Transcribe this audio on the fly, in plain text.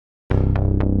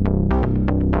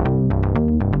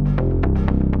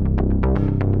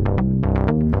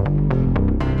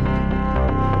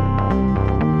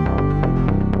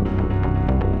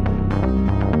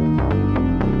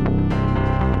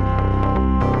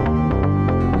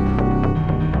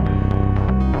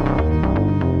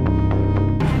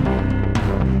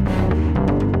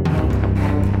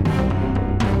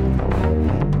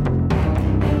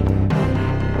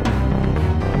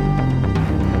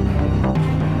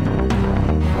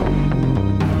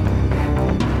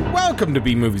Welcome to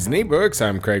B Movies and eBooks.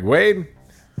 I'm Craig Wade.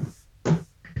 And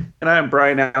I'm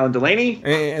Brian Allen Delaney.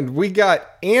 And we got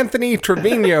Anthony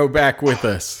Trevino back with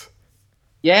us.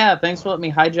 Yeah, thanks for letting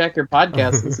me hijack your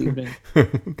podcast this evening.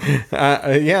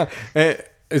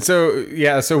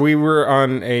 So we were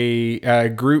on a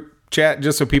group chat,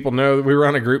 just so people know. We were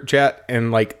on a group chat,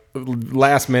 and like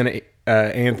last minute,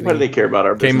 Anthony... What do they care about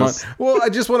our business? Well, I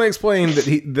just want to explain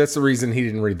that that's the reason he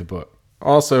didn't read the book.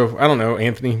 Also, I don't know,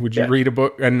 Anthony, would you read a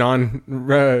book, a non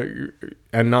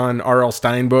R.L.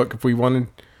 Stine book if we wanted?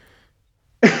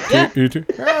 Yeah. You too?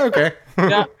 Oh, okay.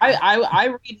 Yeah, I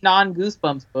read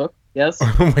non-Goosebumps book. Yes.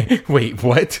 wait,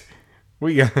 what?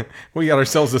 We got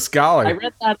ourselves a scholar. I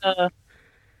read that.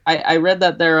 I read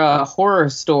that their horror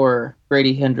store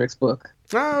Grady Hendrix book,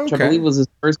 Oh, okay. which I believe was his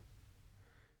first.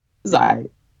 Yeah.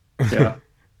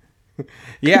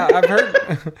 Yeah,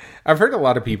 I've heard a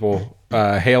lot of people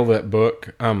hail that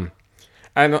book. I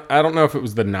don't know if it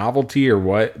was the novelty or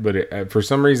what, but for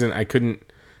some reason I couldn't.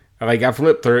 Like, I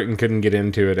flipped through it and couldn't get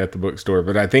into it at the bookstore,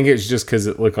 but I think it's just because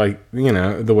it looked like,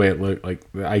 the way it looked,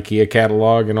 like the IKEA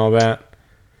catalog and all that.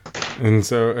 And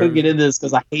so... I couldn't get into this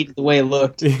because I hated the way it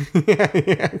looked.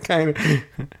 yeah, kind of.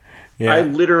 Yeah. I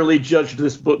literally judged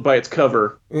this book by its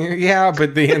cover. Yeah,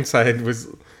 but the inside was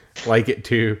like it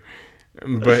too.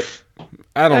 But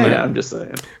I don't know. Yeah, I'm just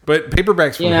saying. But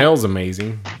Paperbacks from Hell's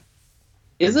amazing.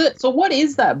 Is it? So what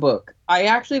is that book? I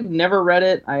actually have never read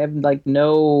it. I have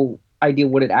no idea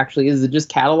what it actually is. Is it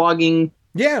just cataloging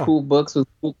cool books with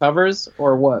cool covers,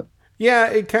 or what? Yeah,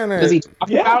 it kind of... Does he talk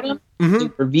about them? Mm-hmm.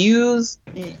 Reviews?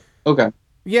 Okay.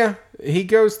 Yeah, he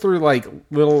goes through like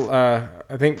little... I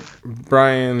think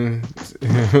Brian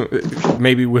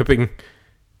maybe whipping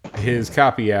his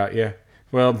copy out, yeah.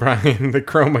 Well, Brian, the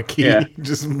chroma key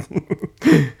just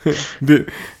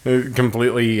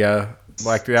completely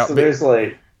blacked it out. So there's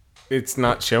like... It's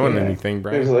not showing anything,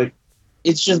 Brian. There's like...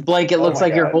 It's just blank. It looks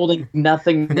like you're holding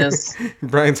nothingness.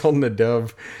 Brian's holding a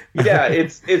dove. Yeah,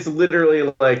 it's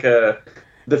literally like the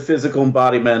physical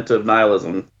embodiment of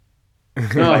nihilism.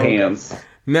 My hands.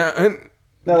 No,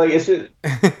 like it's just...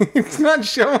 it's not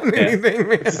showing anything,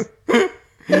 man.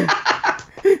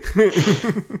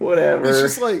 Whatever. It's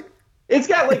just like... It's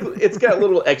got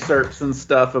little excerpts and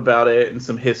stuff about it and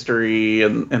some history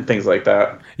and things like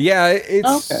that. Yeah,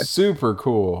 it's super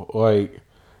cool. Like,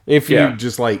 if you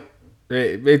just like...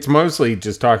 It's mostly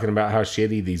just talking about how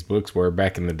shitty these books were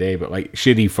back in the day, but like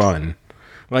shitty fun.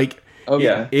 Like,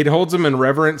 it holds them in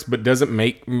reverence, but doesn't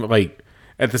make like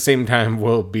at the same time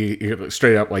will be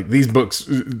straight up like these books.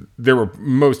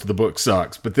 Most of the book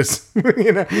sucks, but this,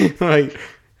 like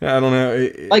I don't know,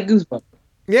 like Goosebumps.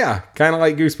 Yeah, kind of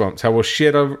like Goosebumps. How we'll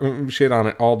shit on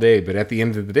it all day, but at the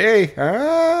end of the day,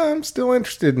 I'm still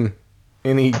interested in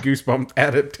any Goosebumps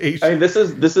adaptation. I mean, this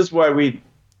is why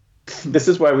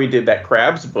we did that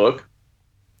Crabs book.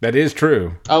 That is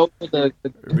true. Oh, the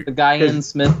Guyan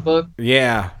Smith book?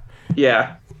 Yeah.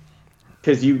 Yeah.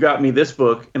 Because you got me this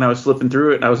book, and I was flipping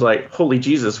through it, and I was like, holy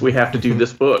Jesus, we have to do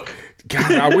this book.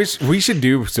 God, I wish we should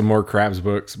do some more Crabs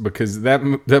books, because that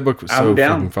book was so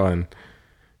fucking fun.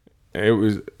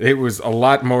 It was a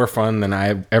lot more fun than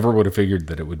I ever would have figured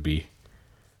that it would be.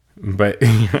 But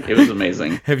it was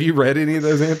amazing. Have you read any of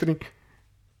those, Anthony?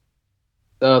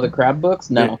 The Crab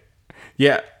books? No.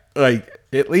 Yeah, like,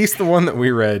 at least the one that we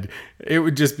read, it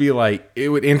would just be like, it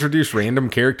would introduce random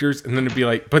characters, and then it'd be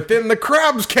like, but then the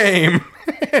crabs came!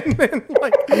 And then,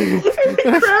 like...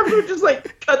 the crabs would just,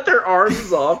 like, cut their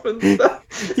arms off and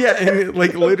stuff. Yeah, and it,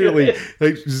 like, literally,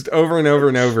 like, just over and over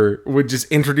and over, would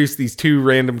just introduce these two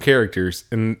random characters,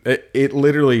 and it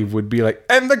literally would be like,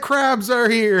 and the crabs are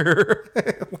here!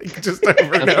 Like, just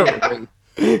over and over.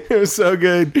 It was so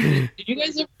good. Did you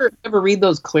guys ever read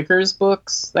those Clickers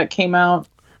books that came out?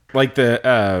 Like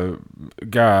the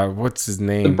God, what's his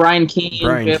name? The Brian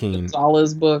Keene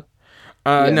Gonzalez book.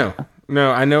 No,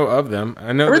 I know of them.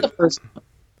 I read the first one.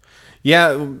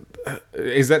 Yeah,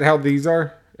 is that how these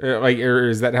are? Or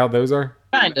is that how those are?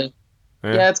 Kind of.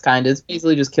 Yeah, it's kind of. It's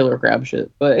basically just killer crab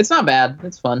shit, but it's not bad.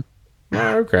 It's fun.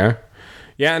 Oh, okay.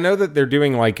 Yeah, I know that they're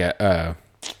doing like a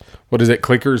what is it,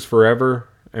 Clickers Forever.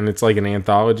 And it's like an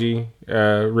anthology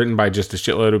written by just a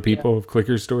shitload of people of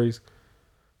Clicker stories.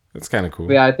 That's kind of cool.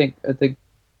 Yeah, I think,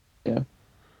 yeah.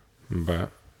 But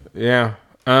yeah,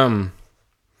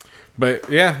 but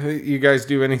yeah, you guys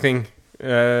do anything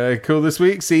cool this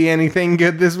week? See anything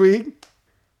good this week?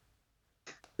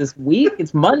 This week?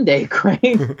 It's Monday,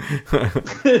 Craig.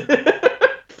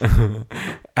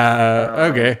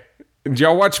 Okay. Did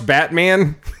y'all watch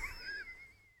Batman?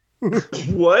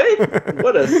 What?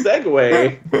 What a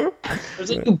segue.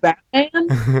 There's a new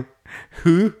Batman?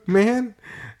 Who, man?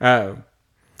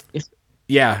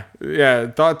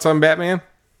 Yeah. Thoughts on Batman?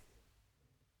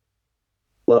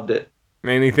 Loved it.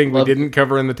 Anything we didn't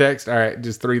cover in the text? All right,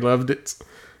 just 3 loved it.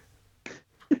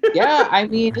 Yeah, I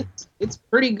mean, it's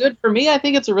pretty good for me. I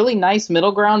think it's a really nice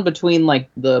middle ground between like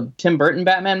the Tim Burton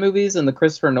Batman movies and the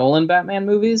Christopher Nolan Batman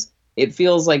movies. It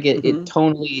feels like it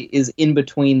tonally is in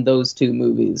between those two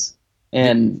movies,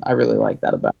 and I really like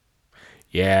that about it.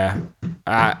 Yeah,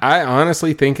 I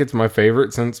honestly think it's my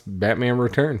favorite since Batman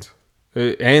Returns,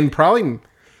 and probably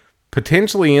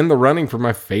potentially in the running for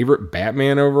my favorite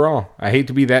Batman overall. I hate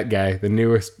to be that guy, the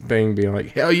newest thing being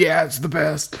like, hell yeah, it's the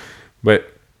best.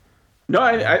 But no,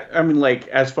 I mean, like,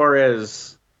 as far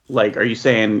as like, are you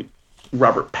saying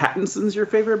Robert Pattinson's your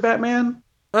favorite Batman?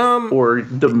 Or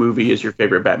the movie is your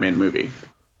favorite Batman movie?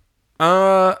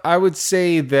 I would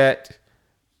say that.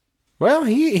 Well,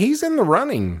 he's in the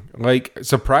running. Like,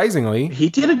 surprisingly, he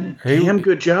did a damn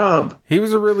good job. He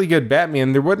was a really good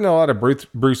Batman. There wasn't a lot of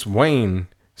Bruce Wayne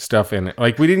stuff in it.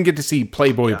 Like, we didn't get to see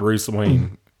Playboy Bruce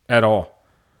Wayne at all.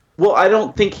 Well, I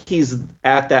don't think he's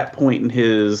at that point in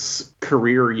his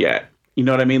career yet. You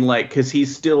know what I mean? Like, because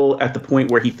he's still at the point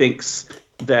where he thinks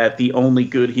that the only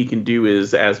good he can do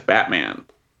is as Batman,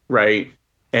 right?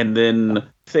 And then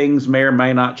things may or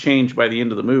may not change by the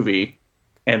end of the movie.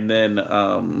 And then,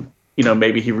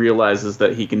 maybe he realizes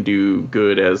that he can do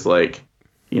good as, like,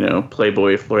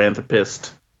 Playboy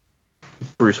philanthropist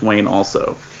Bruce Wayne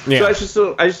also. Yeah.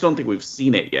 So I just don't think we've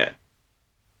seen it yet.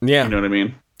 Yeah. You know what I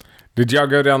mean? Did y'all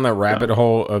go down that rabbit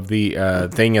hole of the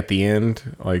thing at the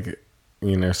end? Like,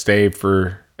 stay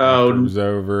for it was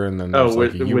over, and then there's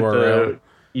like a URL. With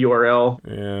the URL?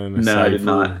 Yeah, no, I did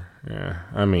not. Yeah,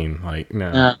 I mean, like,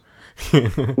 no.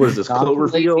 What is this,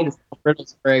 Cloverfield?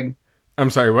 Riddles, Greg. I'm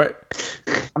sorry, what?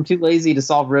 I'm too lazy to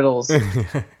solve riddles. Yeah,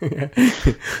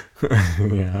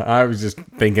 I was just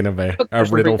thinking of a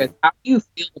riddle.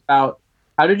 How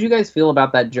did you guys feel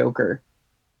about that Joker?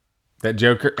 That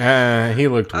Joker? He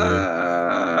looked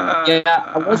weird. Yeah,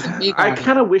 I wasn't big on I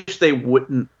kind of wish they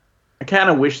wouldn't. I kind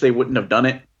of wish they wouldn't have done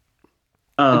it.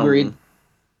 Agreed.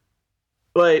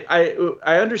 But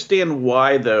I understand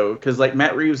why, though, because like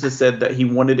Matt Reeves has said that he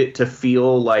wanted it to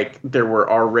feel like there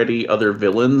were already other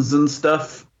villains and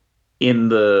stuff in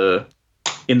the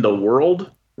world,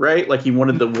 right? Like he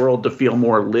wanted the world to feel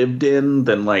more lived in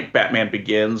than like Batman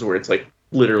Begins, where it's like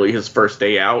literally his first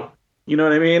day out. You know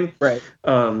what I mean? Right.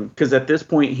 Because at this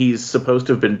point he's supposed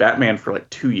to have been Batman for like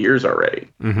 2 years already.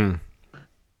 Mm-hmm.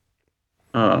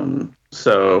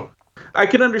 So I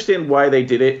can understand why they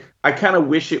did it. I kind of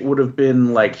wish it would have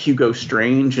been like Hugo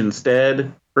Strange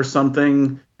instead or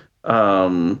something.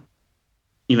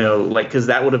 Like, because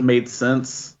that would have made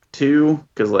sense too.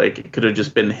 Because like it could have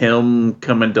just been him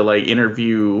coming to like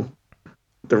interview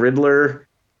the Riddler.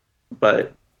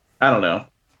 But I don't know.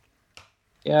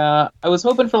 Yeah, I was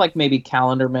hoping for like maybe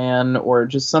Calendar Man or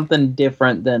just something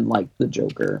different than like the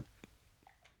Joker.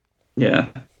 Yeah.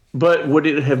 But would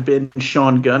it have been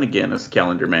Sean Gunn again as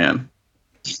Calendar Man?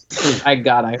 As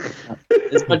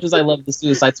much as I love the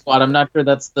Suicide Squad, I'm not sure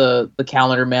that's the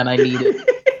Calendar Man I needed.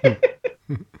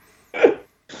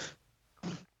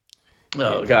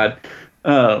 Oh God.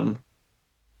 Yeah.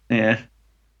 I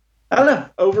don't know.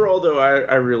 Overall, though,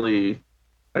 I really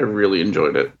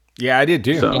enjoyed it. Yeah, I did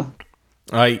too. So.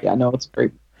 Yeah, no, it's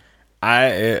great.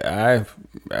 I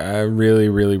really,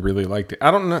 really, really liked it.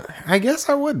 I don't know. I guess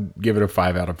I would give it a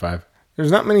 5 out of 5.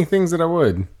 There's not many things that I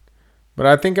would, but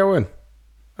I think I would.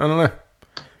 I don't know.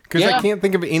 Because I can't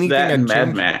think of anything that and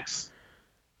Mad Max.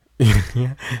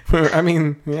 Yeah. I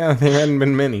mean, yeah, there hadn't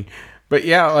been many. But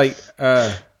yeah,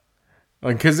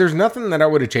 because there's nothing that I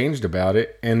would have changed about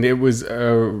it. And it was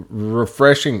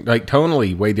refreshing, like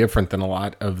tonally way different than a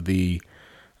lot of the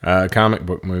comic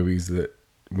book movies that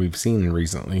we've seen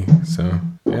recently. So,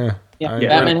 yeah. Yeah,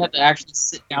 Batman had to actually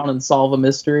sit down and solve a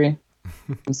mystery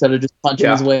instead of just punching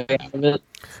his way out of it.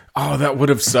 Oh, that would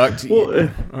have sucked. Well,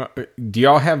 do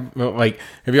y'all have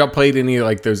y'all played any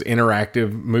like those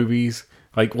interactive movies?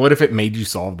 Like, what if it made you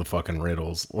solve the fucking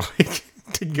riddles, like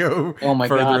to go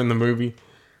further in the movie?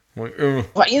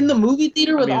 Like, in the movie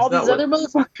theater with all these other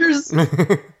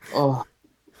motherfuckers? Oh.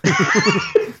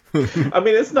 I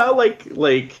mean, it's not like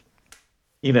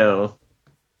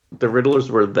the riddlers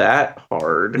were that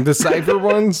hard. The cipher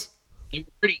ones? They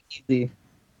were pretty easy.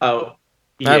 Oh,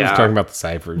 yeah. I was talking about the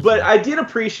ciphers. But I did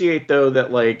appreciate, though,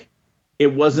 that, like,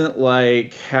 it wasn't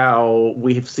like how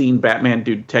we have seen Batman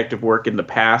do detective work in the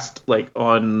past, like,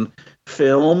 on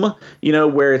film,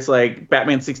 where it's like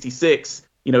Batman 66,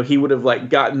 he would have like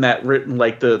gotten that written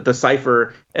like the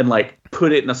cipher and like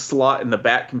put it in a slot in the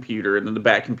Bat computer, and then the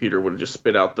Bat computer would have just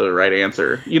spit out the right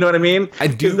answer. You know what I mean?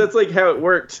 Because that's like how it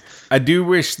worked. I do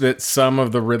wish that some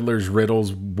of the Riddler's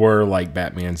riddles were like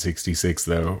Batman 66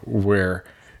 though, where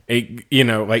it,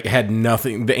 like had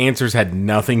nothing, the answers had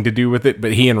nothing to do with it,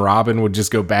 but he and Robin would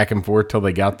just go back and forth till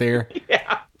they got there.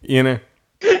 Yeah.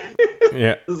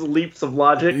 Yeah. Those leaps of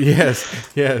logic.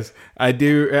 Yes. I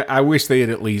do. I wish they had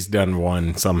at least done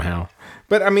one somehow.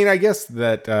 But I mean, I guess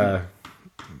that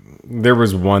there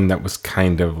was one that was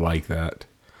kind of like that.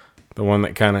 The one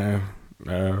that kind of,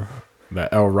 the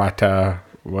El Rata,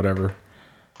 whatever.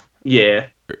 Yeah.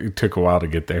 It took a while to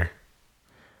get there.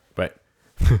 But,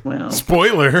 well,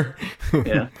 spoiler.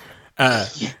 Yeah.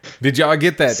 Did y'all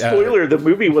get that? Spoiler, the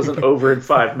movie wasn't over in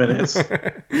 5 minutes.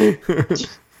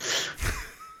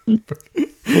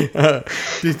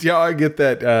 Did y'all get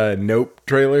that Nope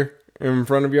trailer in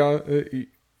front of y'all?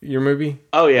 Your movie?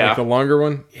 Oh yeah, like the longer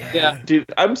one. Yeah,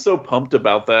 dude, I'm so pumped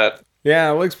about that.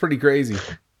 Yeah, it looks pretty crazy.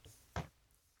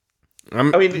 I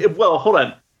mean, well, hold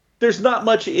on. There's not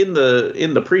much in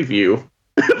the preview.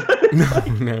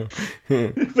 No.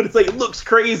 But it's like it looks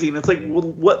crazy, and it's like, well,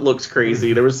 what looks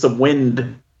crazy? There was some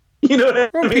wind. You know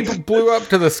what I mean? People blew up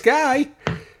to the sky.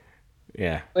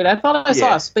 Yeah. Wait, I thought I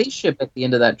saw a spaceship at the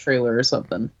end of that trailer or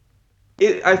something.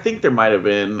 I think there might have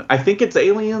been. I think it's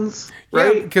aliens,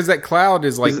 right? Yeah, because that cloud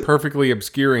is like perfectly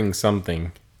obscuring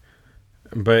something.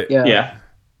 But yeah.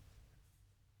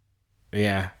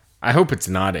 I hope it's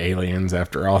not aliens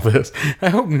after all this. I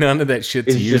hope none of that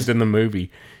shit's used in the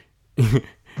movie.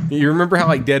 You remember how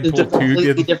like Deadpool 2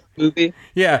 did? Different movie.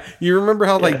 Yeah, you remember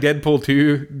how like Deadpool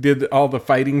 2 did all the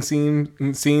fighting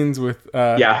scenes with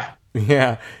yeah.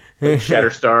 Like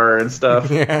Shatterstar and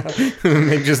stuff. Yeah, and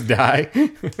they just die.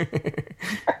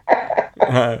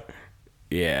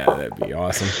 Yeah, that'd be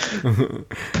awesome.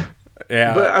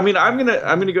 Yeah, but I mean, I'm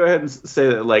gonna go ahead and say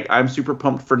that like I'm super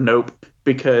pumped for Nope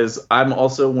because I'm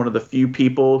also one of the few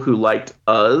people who liked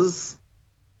Us,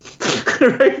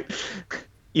 right?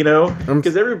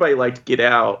 Because everybody liked Get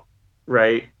Out,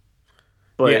 right?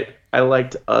 But I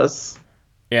liked Us.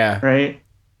 Yeah. Right.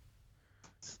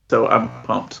 So I'm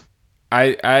pumped.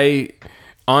 I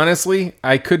honestly,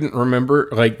 I couldn't remember,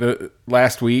 like, the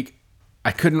last week,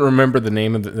 I couldn't remember the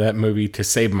name of that movie to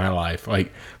save my life.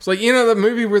 Like, it's like, the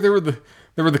movie where there were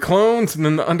the clones and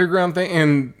then the underground thing,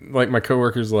 and like my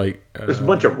coworker's like, there's a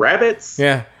bunch of rabbits.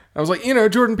 Yeah. I was like,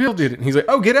 Jordan Peele did it. And he's like,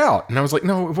 oh, Get Out. And I was like,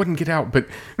 no, it wouldn't Get Out, but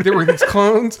there were these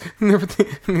clones and everything.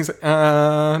 And he's like,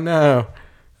 no,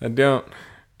 I don't.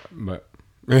 But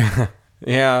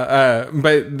yeah,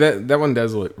 but that one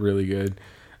does look really good.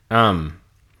 There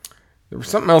was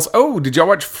something else. Oh, did y'all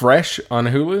watch Fresh on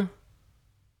Hulu?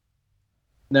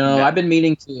 No, I've been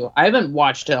meaning to. I haven't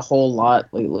watched a whole lot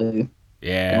lately.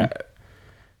 Yeah.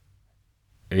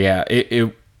 Yeah,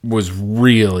 it was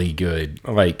really good.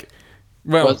 Like,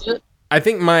 well, was it? I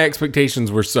think my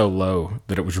expectations were so low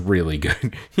that it was really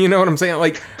good. You know what I'm saying?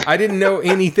 Like, I didn't know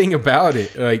anything about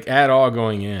it, like, at all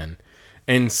going in.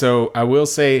 And so I will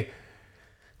say,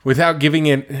 without giving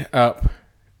it up,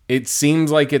 it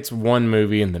seems like it's one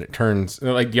movie and then it turns,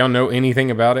 like, do y'all know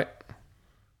anything about it?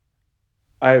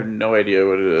 I have no idea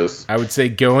what it is. I would say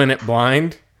go in it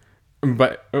blind,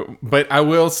 but I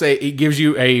will say it gives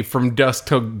you a From Dusk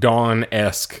Till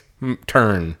Dawn-esque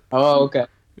turn. Oh, okay.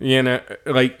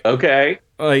 Like, okay,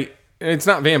 like it's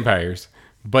not vampires,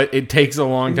 but it takes a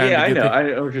long time. Yeah, I know. I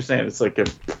know what you're saying. It's like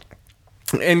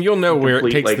and you'll know where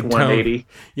it takes like the 180. tone.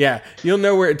 Yeah, you'll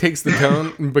know where it takes the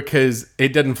tone because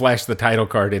it doesn't flash the title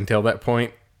card until that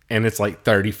point, and it's like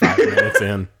 35 minutes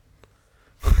in.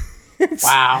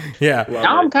 Wow. Yeah.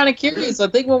 Now I'm kind of curious. I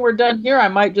think when we're done here, I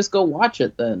might just go watch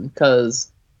it then,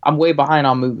 because I'm way behind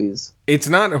on movies. It's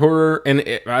not horror, and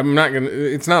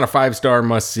it's not a 5-star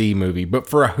must-see movie, but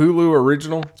for a Hulu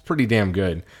original, it's pretty damn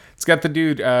good. It's got the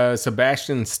dude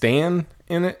Sebastian Stan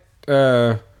in it.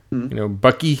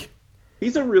 Bucky.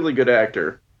 He's a really good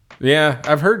actor. Yeah,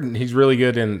 I've heard he's really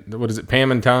good in, what is it,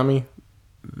 Pam and Tommy?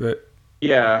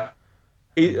 Yeah.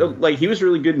 He was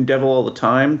really good in Devil All the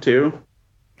Time, too.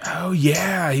 Oh,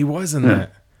 yeah, he was in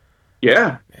that.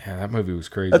 Yeah. Yeah, that movie was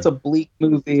crazy. That's a bleak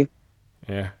movie.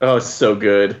 Yeah. Oh, it's so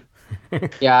good.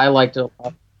 Yeah, I liked it a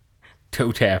lot.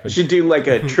 Toe tapping. Should do like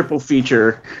a triple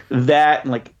feature. That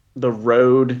and like The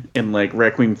Road and like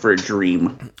Requiem for a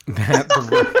Dream. Well,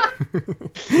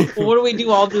 what do we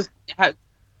do? All just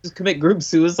commit group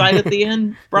suicide at the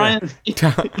end, Brian?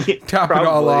 Yeah. Top it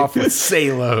all off with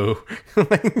Salo.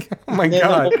 Like, oh my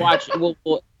God.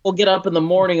 We'll get up in the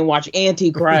morning and watch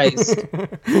Antichrist.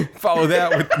 Follow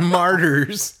that with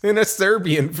Martyrs in a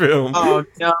Serbian film. Oh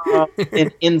no!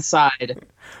 And Inside.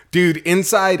 Dude,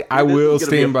 Inside, I will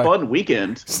stand by. Fun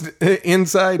weekend.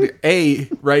 Inside,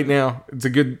 right now, it's a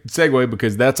good segue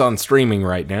because that's on streaming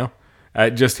right now.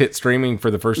 It just hit streaming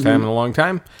for the first time in a long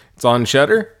time. It's on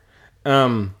Shudder.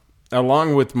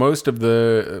 Along with most of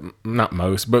the, not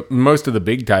most, but most of the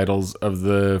big titles of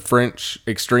the French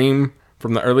Extreme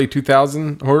from the early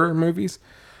 2000 horror movies.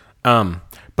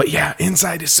 But yeah,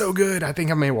 Inside is so good. I think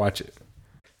I may watch it.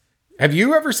 Have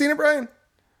you ever seen it, Brian?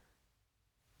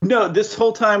 No, this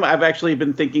whole time I've actually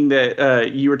been thinking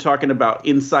that you were talking about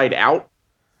Inside Out.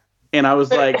 And I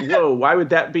was like, whoa, why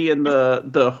would that be in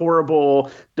the horrible,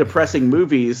 depressing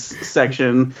movies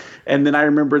section? And then I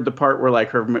remembered the part where like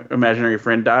her imaginary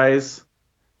friend dies.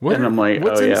 What? And I'm like,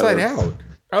 what's Inside Out?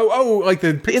 Oh, like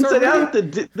the Pixar Inside movie? Out,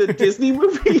 the Disney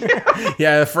movie?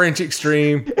 Yeah, the French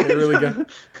Extreme. It really got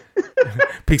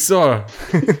Pixar.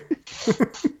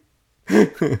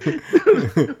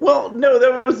 Well, no,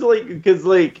 that was like because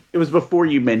like it was before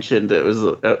you mentioned it was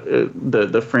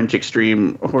the French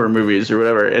Extreme horror movies or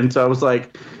whatever, and so I was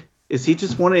like, is he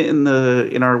just wanting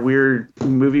it in our weird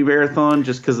movie marathon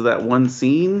just because of that one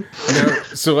scene? No,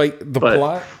 so like the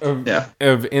plot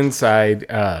of Inside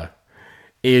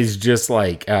is just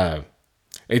like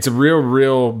it's a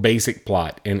real basic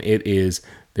plot, and it is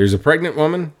there's a pregnant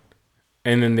woman.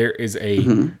 And then there is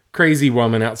a crazy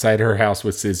woman outside her house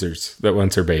with scissors that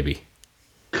wants her baby.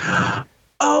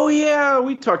 Oh, yeah.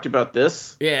 We talked about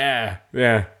this. Yeah.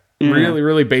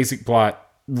 Really basic plot.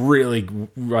 Really,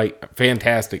 like,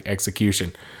 fantastic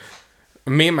execution.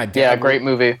 Me and my dad. Yeah, great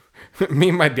movie. Me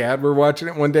and my dad were watching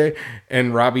it one day,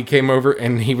 and Robbie came over,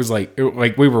 and he was like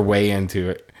we were way into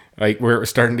it. Like, where it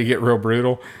was starting to get real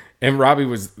brutal. And Robbie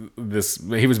was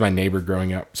he was my neighbor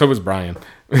growing up. So was Brian.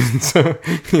 So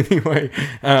anyway,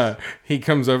 he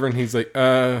comes over and he's like,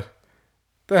 the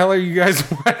hell are you guys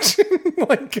watching?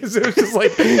 Like, cause it was just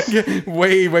like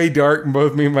way dark. And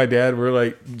both me and my dad were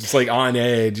like, just like on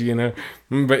edge, you know?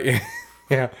 But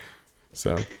yeah.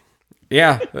 So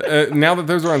yeah, now that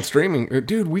those are on streaming,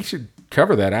 dude, we should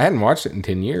cover that. I hadn't watched it in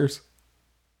 10 years.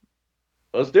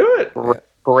 Let's do it.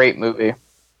 Great movie.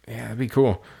 Yeah, that'd be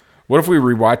cool. What if we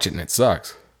rewatch it and it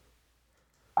sucks?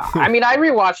 I mean, I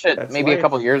rewatched it maybe a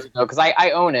couple years ago because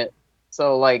I own it.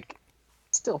 So, like,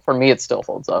 still, for me, it still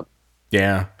holds up.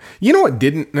 Yeah. You know what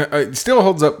didn't? It still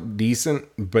holds up decent,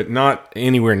 but not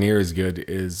anywhere near as good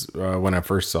as when I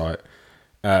first saw it.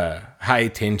 High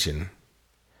Tension.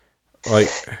 Like,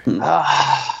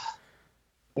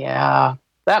 yeah.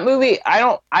 That movie, I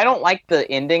don't like the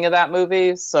ending of that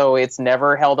movie, so it's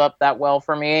never held up that well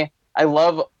for me. I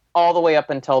love all the way up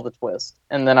until the twist.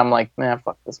 And then I'm like, man,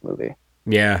 fuck this movie.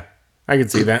 Yeah, I can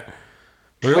see that.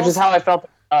 Which is how I felt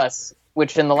with Us,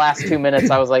 which in the last 2 minutes,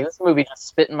 I was like, this movie just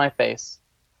spit in my face.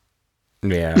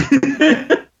 Yeah.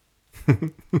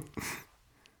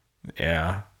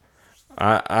 Yeah.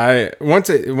 I once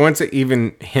it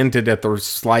even hinted at the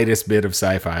slightest bit of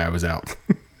sci-fi, I was out.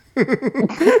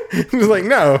 I was like,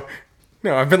 no,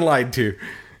 I've been lied to.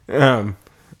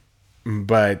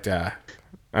 But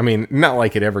I mean, not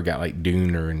like it ever got like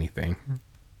Dune or anything.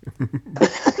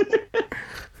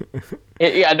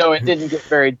 It didn't get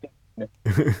very Dune.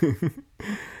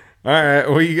 All right.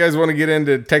 Well, you guys want to get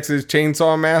into Texas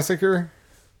Chainsaw Massacre?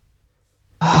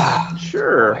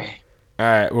 Sure. All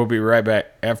right. We'll be right back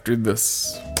after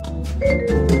this.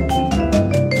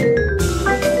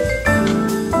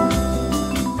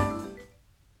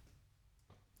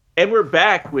 And we're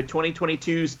back with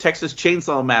 2022's Texas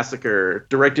Chainsaw Massacre,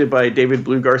 directed by David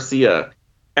Blue Garcia.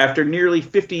 After nearly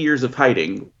 50 years of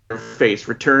hiding, Face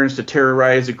returns to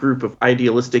terrorize a group of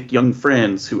idealistic young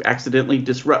friends who accidentally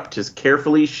disrupt his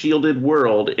carefully shielded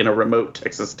world in a remote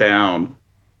Texas town.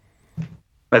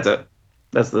 That's it.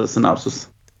 That's the synopsis.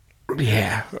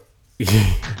 Yeah.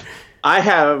 I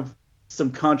have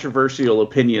some controversial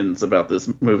opinions about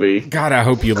this movie. God, I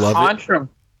hope you love it.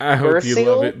 I hope you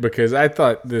love it because I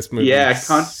thought this movie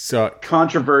sucked.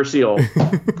 Controversial.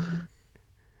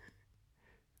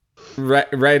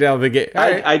 Right out of the gate.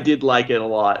 I did like it a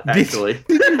lot, actually.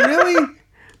 Did you really?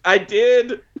 I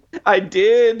did.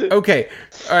 Okay.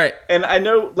 All right. And I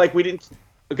know, like, we didn't...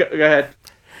 Okay, go ahead.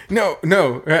 No.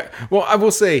 Well, I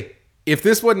will say, if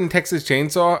this wasn't Texas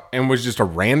Chainsaw and was just a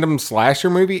random slasher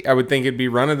movie, I would think it'd be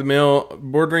run-of-the-mill,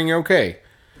 bordering okay.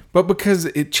 But because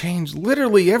it changed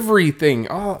literally everything,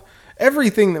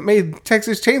 everything that made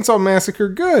Texas Chainsaw Massacre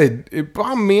good, it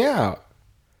bummed me out.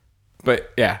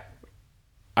 But yeah,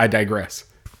 I digress.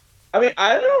 I mean,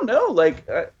 I don't know. Like,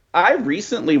 I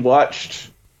recently watched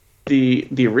the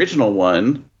original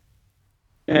one,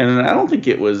 and I don't think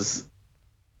it was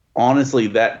honestly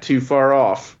that too far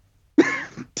off.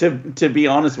 to be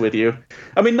honest with you.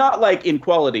 I mean, not like in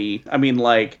quality. I mean,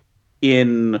 like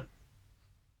in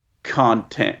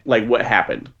content, like what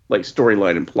happened, like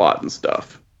storyline and plot and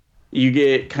stuff. You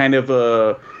get kind of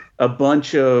a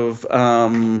bunch of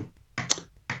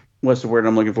what's the word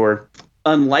I'm looking for?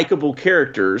 Unlikable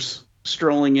characters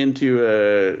strolling into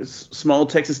a small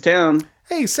Texas town.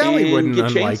 Hey, Sally wasn't get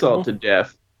chainsawed to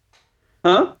death.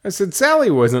 Huh? I said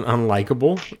Sally wasn't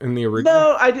unlikable in the original.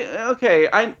 No,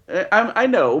 I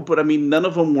know, but I mean, none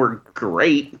of them were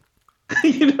great.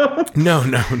 You know? No,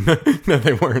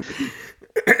 they weren't.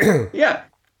 Yeah.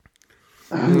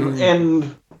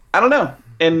 And I don't know.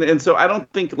 And so I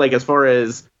don't think, like, as far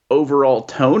as overall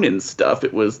tone and stuff,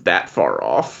 it was that far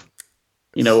off,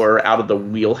 you know, or out of the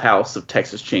wheelhouse of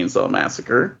Texas Chainsaw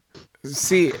Massacre.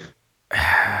 See,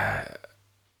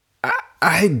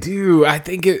 I do. I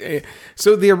think it.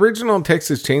 So the original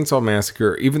Texas Chainsaw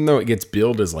Massacre, even though it gets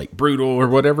billed as like brutal or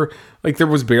whatever, like there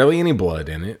was barely any blood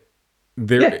in it.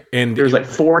 And there's like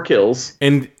 4 kills,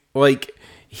 and like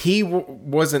he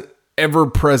wasn't ever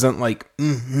present. Like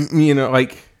you know,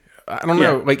 like I don't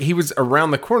know, like he was around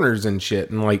the corners and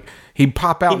shit, and like he'd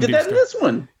pop out. He did that in this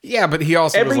one. Yeah, but he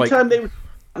also every was time they would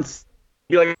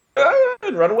be like,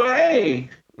 and run away.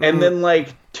 And then,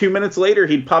 like, 2 minutes later,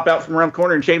 he'd pop out from around the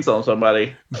corner and chainsaw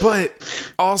somebody. But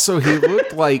also, he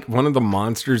looked like one of the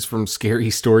monsters from Scary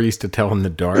Stories to Tell in the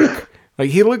Dark. Like,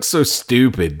 he looked so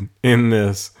stupid in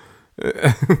this.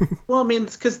 Well, I mean,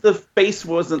 it's because the face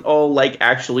wasn't all, like,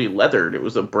 actually leathered. It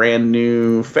was a brand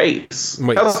new face.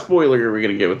 Wait, how spoiler are we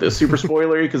going to get with this? Super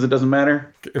spoilery because it doesn't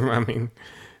matter? I mean,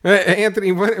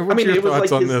 Anthony, what's your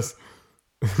thoughts on this?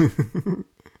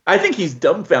 I think he's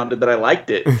dumbfounded that I liked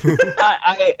it.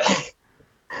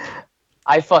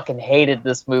 I fucking hated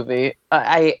this movie.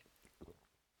 I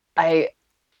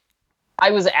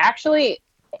was actually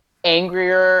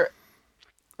angrier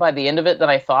by the end of it than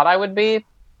I thought I would be,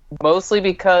 mostly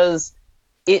because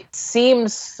it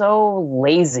seems so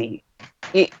lazy.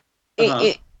 And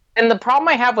the problem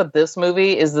I have with this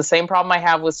movie is the same problem I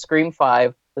have with Scream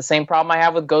 5, the same problem I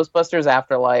have with Ghostbusters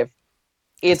Afterlife.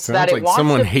 It's that it wants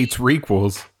someone hates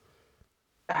requels.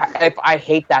 I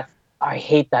hate that. I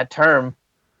hate that term.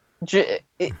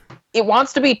 It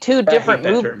wants to be two different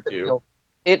movies.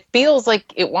 It feels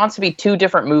like it wants to be two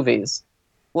different movies.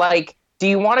 Like, do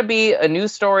you want to be a new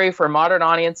story for modern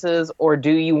audiences, or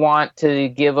do you want to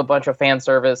give a bunch of fan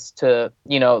service to,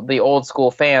 you know, the old school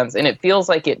fans? And it feels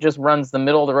like it just runs the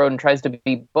middle of the road and tries to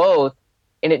be both,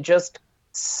 and it just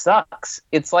sucks.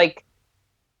 It's like,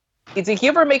 if you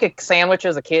ever make a sandwich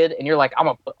as a kid and you're like, I'm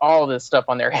going to put all this stuff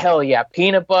on there. Hell yeah,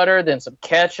 peanut butter, then some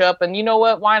ketchup. And you know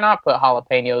what? Why not put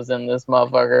jalapenos in this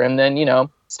motherfucker? And then, you know,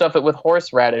 stuff it with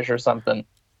horseradish or something.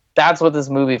 That's what this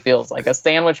movie feels like. A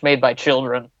sandwich made by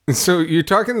children. So you're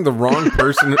talking to the wrong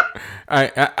person.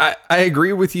 I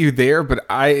agree with you there, but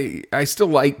I still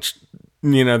like,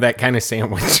 you know, that kind of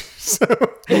sandwich. So.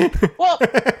 Well,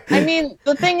 I mean,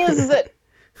 the thing is that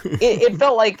it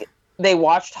felt like they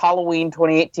watched Halloween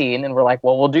 2018 and were like,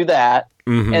 well, we'll do that.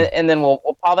 Mm-hmm. And then we'll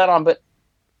pile that on. But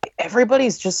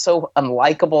everybody's just so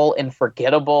unlikable and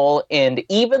forgettable. And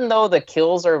even though the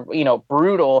kills are, you know,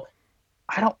 brutal,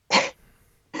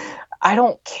 I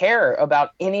don't care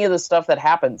about any of the stuff that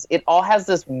happens. It all has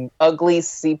this ugly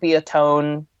sepia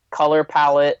tone color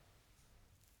palette.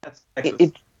 That's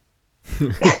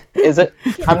is it?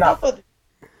 I'm not.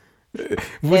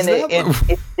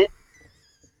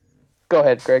 Go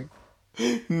ahead, Greg.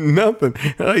 Nothing.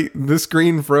 The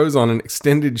screen froze on an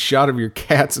extended shot of your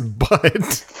cat's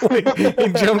butt. Like,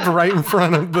 it jumped right in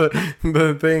front of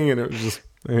the thing, and it was just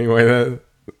anyway.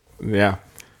 Yeah.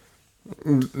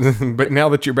 But now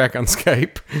that you're back on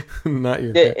Skype, not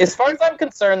your cat. As far as I'm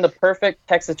concerned, the perfect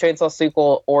Texas Chainsaw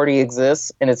sequel already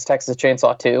exists, and it's Texas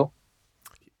Chainsaw 2.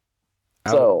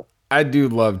 So I do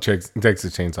love Texas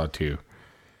Chainsaw 2.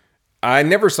 I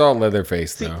never saw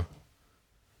Leatherface though.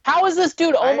 How is this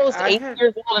dude almost 8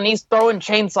 years old and he's throwing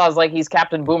chainsaws like he's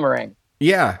Captain Boomerang?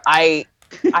 Yeah. I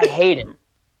hate it.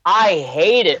 I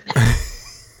hate it.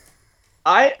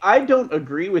 I don't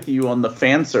agree with you on the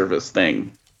fan service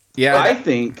thing. Yeah. I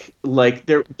think like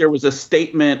there was a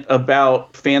statement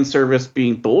about fan service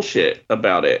being bullshit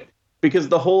about it. Because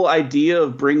the whole idea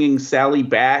of bringing Sally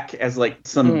back as like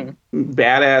some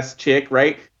badass chick,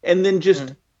 right? And then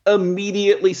just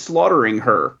immediately slaughtering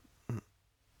her.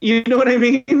 You know what I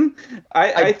mean?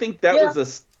 I think that was a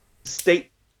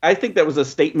I think that was a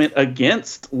statement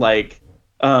against like,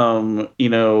 you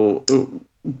know,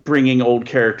 bringing old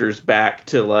characters back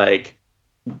to like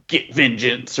get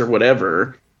vengeance or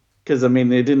whatever. Because I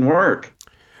mean, it didn't work.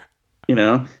 You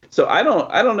know, so I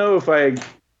don't know if I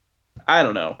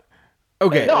don't know.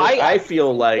 Okay. No, I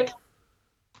feel like.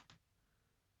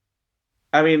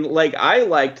 I mean, like, I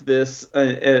liked this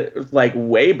like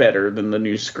way better than the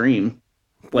new Scream.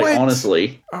 Like, what?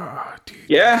 Honestly. Oh, dude,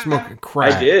 yeah, smoking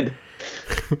crack. I did.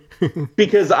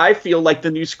 Because I feel like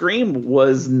the new Scream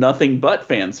was nothing but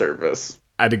fan service.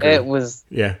 I'd agree. It was.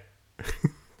 Yeah.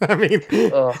 I mean,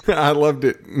 I loved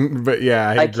it, but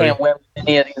yeah, I agree. Can't win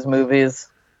any of these movies.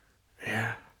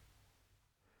 Yeah.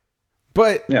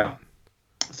 But yeah.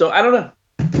 So I don't know.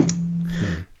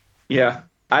 Yeah,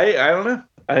 I don't know.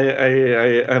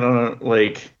 I don't know.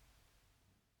 Like,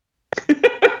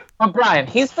 but Brian,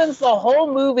 he spends the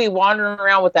whole movie wandering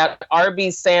around with that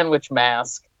Arby's sandwich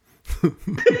mask,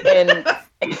 and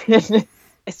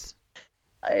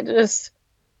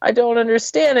I don't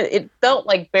understand it. It felt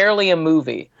like barely a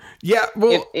movie. Yeah,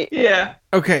 well, yeah.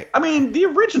 Okay. I mean, the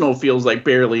original feels like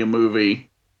barely a movie.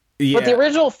 Yeah. But the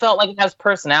original felt like it has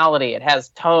personality. It has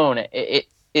tone. It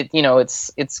you know,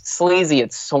 it's sleazy.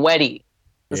 It's sweaty.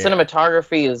 The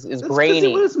cinematography is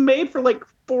grainy. It was made for like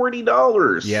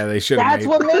 $40. Yeah, they should have. That's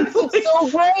what makes it so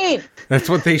great. That's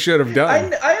what they should have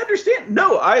done. I understand.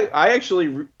 No, I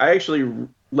actually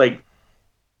like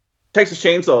Texas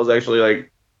Chainsaw is actually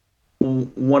like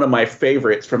one of my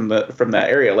favorites from that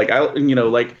area. Like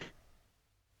like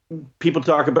people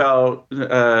talk about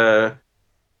Friday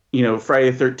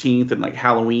the 13th and like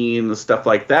Halloween and stuff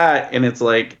like that, and it's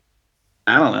like,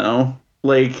 I don't know,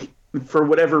 like for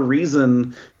whatever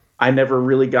reason I never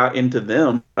really got into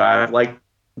them. I like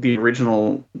the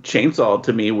original Chainsaw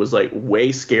to me was like way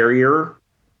scarier,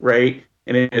 right?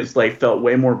 And it's like felt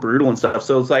way more brutal and stuff.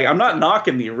 So it's like, I'm not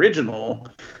knocking the original.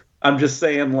 I'm just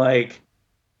saying, like,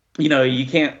 you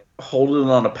can't hold it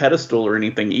on a pedestal or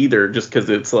anything either, just because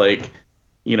it's like,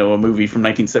 a movie from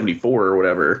 1974 or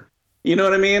whatever. You know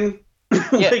what I mean?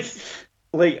 Yes.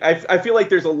 I feel like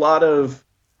there's a lot of,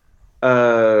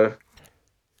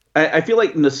 I feel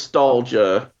like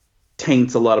nostalgia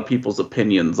taints a lot of people's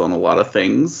opinions on a lot of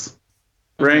things,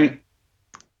 right?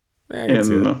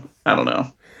 And I don't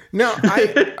know. No,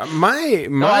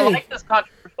 I like this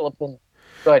controversial opinion.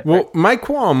 Go ahead. Well, my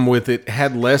qualm with it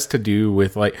had less to do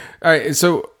with like, all right,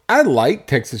 so I like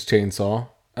Texas Chainsaw,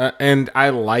 and I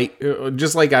like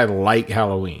just like I like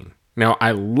Halloween. Now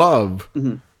I love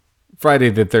Friday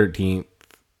the 13th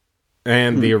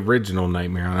and the original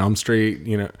Nightmare on Elm Street.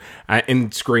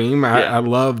 And Scream. I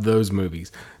love those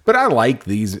movies, but I like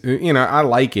these. I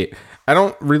like it. I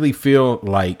don't really feel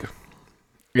like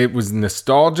it was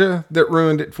nostalgia that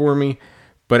ruined it for me,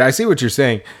 but I see what you're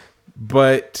saying.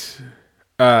 But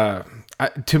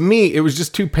to me, it was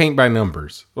just too paint by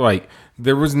numbers. Like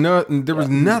there was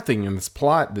nothing in this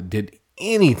plot that did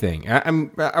anything.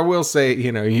 I will say,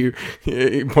 you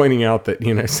pointing out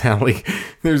that Sally,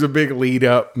 there's a big lead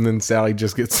up, and then Sally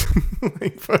just gets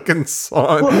like fucking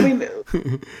sawn. Well, I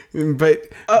mean, but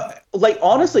like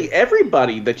honestly,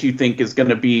 everybody that you think is going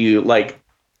to be like,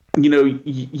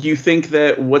 you think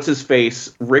that what's his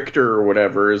face Richter or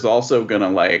whatever is also going to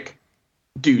like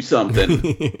do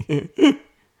something.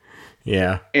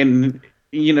 Yeah. And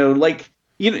like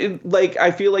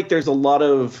I feel like there's a lot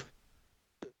of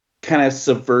kind of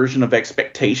subversion of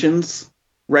expectations,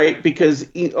 right? Because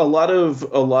a lot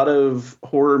of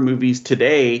horror movies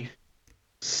today,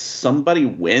 somebody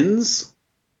wins.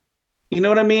 You know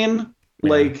what I mean? Yeah.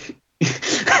 Like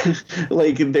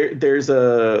like there's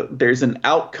an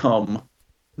outcome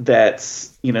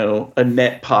that's, a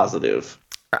net positive.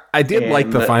 I did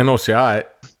like the final shot,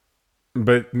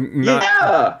 but not.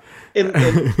 Yeah. And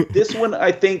this one,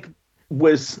 I think,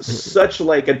 was such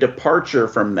like a departure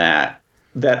from that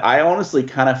I honestly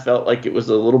kind of felt like it was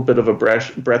a little bit of a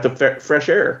breath of fresh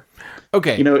air.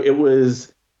 Okay. It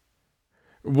was.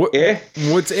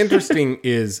 What's interesting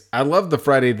is I love the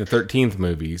Friday the 13th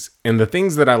movies, and the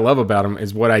things that I love about them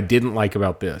is what I didn't like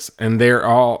about this. And they're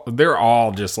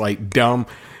all just like dumb.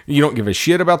 You don't give a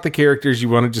shit about the characters. You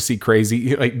want to just see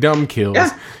crazy, like dumb kills,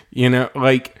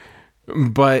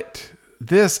 but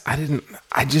this,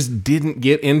 I just didn't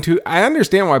get into. I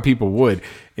understand why people would.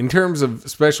 In terms of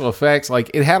special effects, like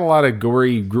it had a lot of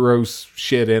gory, gross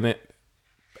shit in it.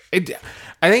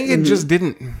 I think it just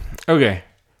didn't. Okay.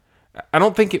 I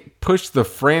don't think it pushed the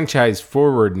franchise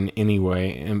forward in any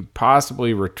way and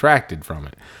possibly retracted from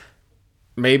it.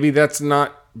 Maybe that's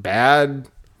not bad,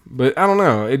 but I don't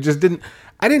know. It just didn't.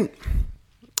 I didn't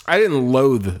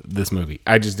loathe this movie.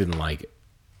 I just didn't like it.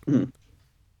 Mm-hmm.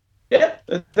 Yeah,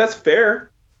 that's fair.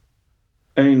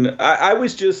 I mean, I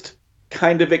was just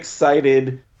kind of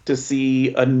excited to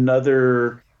see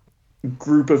another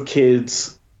group of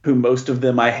kids who most of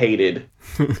them I hated,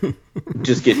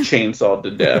 just get chainsawed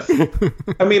to death.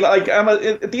 I mean, like,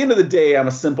 at the end of the day, I'm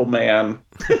a simple man.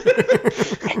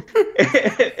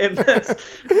 and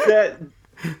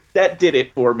that did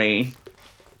it for me.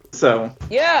 So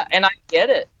yeah, and I get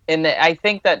it, and I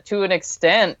think that to an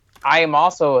extent, I am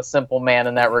also a simple man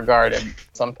in that regard. And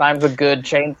sometimes a good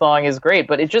chainsawing is great,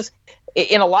 but it just,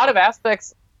 in a lot of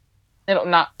aspects,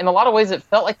 not in a lot of ways, it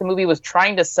felt like the movie was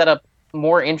trying to set up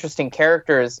more interesting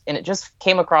characters, and it just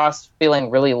came across feeling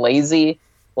really lazy.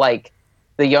 Like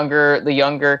the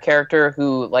younger character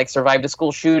who like survived a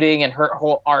school shooting, and her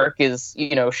whole arc is,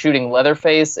 you know, shooting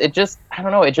Leatherface. It just, I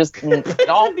don't know, it just it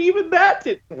all even that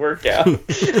didn't work out.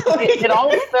 it all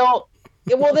felt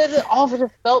it all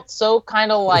just felt so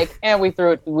kind of like, we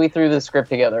threw the script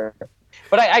together.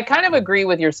 But I kind of agree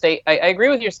with your I agree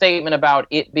with your statement about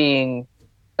it being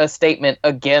a statement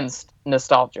against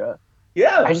nostalgia.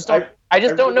 Yeah, I just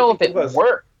don't know if it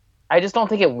worked. I just don't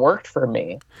think it worked for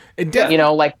me. You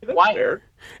know, like, why?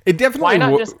 It definitely. Why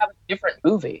not just have a different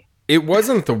movie? It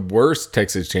wasn't the worst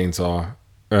Texas Chainsaw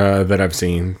that I've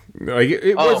seen. Like,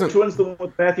 it wasn't. Which one's the one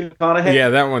with Matthew McConaughey? Yeah,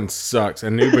 that one sucks. A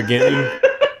New Beginning.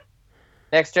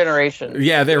 Next Generation.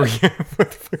 Yeah, there we go.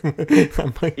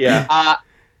 Yeah.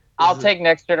 I'll take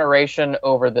Next Generation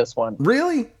over this one.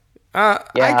 Really? Yeah.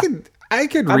 I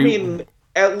could. I mean,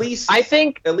 at least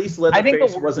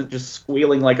Leatherface wasn't just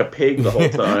squealing like a pig the whole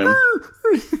time.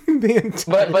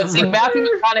 but see, Matthew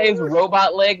McConaughey's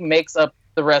robot leg makes up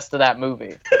the rest of that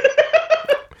movie.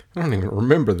 I don't even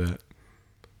remember that.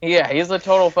 Yeah, he's a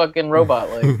total fucking robot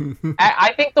leg.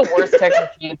 I think the worst Texas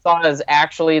Chainsaw is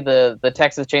actually the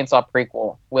Texas Chainsaw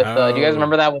prequel with. Do you guys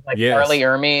remember that with Charlie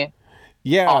Ermey?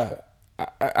 Yeah,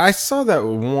 I saw that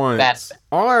once.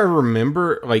 All I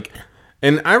remember,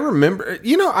 and I remember,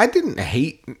 I didn't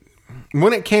hate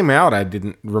when it came out. I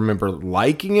didn't remember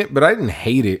liking it, but I didn't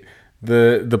hate it.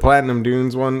 The Platinum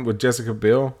Dunes one with Jessica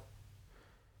Biel.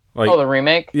 The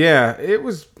remake. Yeah, it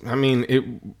was. I mean, it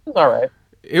was all right.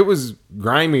 It was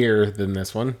grimier than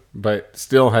this one, but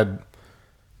still had.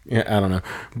 Yeah, I don't know,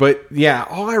 but yeah,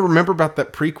 all I remember about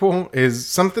that prequel is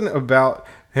something about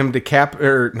him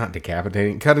not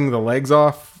decapitating, cutting the legs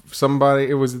off somebody.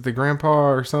 It was the grandpa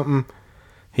or something.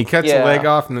 He cuts the leg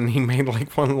off, and then he made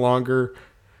one longer.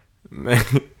 And then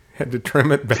he had to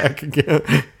trim it back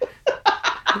again.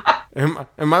 Am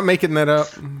I making that up?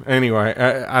 Anyway,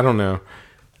 I don't know.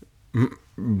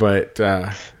 But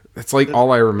that's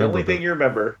all I remember. The only thing you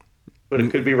remember, but it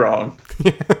could be wrong.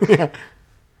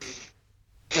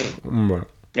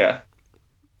 Yeah.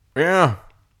 Yeah.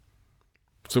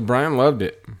 So Brian loved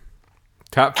it.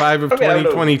 Top 5 of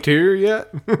 2022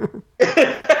 yet?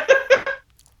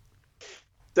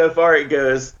 So far it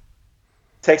goes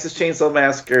Texas Chainsaw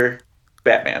Massacre,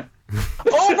 Batman.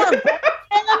 Over Batman?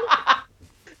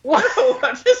 What? No,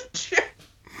 I'm just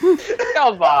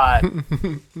Come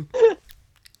on.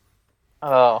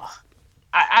 Oh.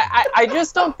 I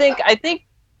just don't think... I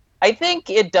think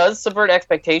it does subvert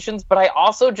expectations, but I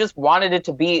also just wanted it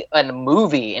to be a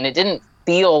movie, and it didn't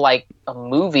feel like a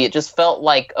movie. It just felt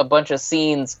like a bunch of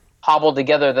scenes hobbled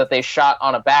together that they shot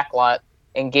on a backlot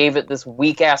and gave it this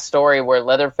weak-ass story where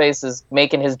Leatherface is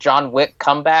making his John Wick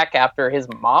comeback after his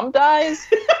mom dies.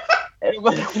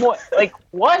 What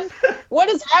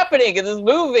is happening in this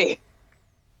movie?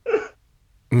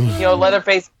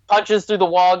 Leatherface punches through the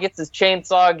wall, gets his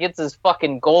chainsaw, gets his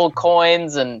fucking gold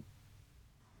coins, and...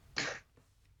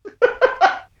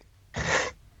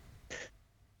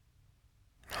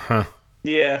 Huh.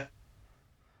 Yeah.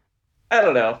 I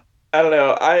don't know.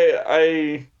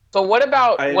 So what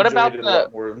about the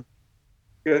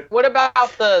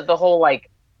whole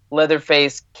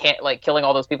Leatherface killing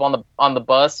all those people on the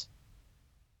bus?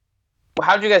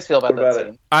 How did you guys feel about that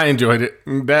scene? I enjoyed it.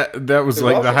 That was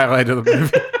awesome. The highlight of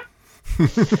the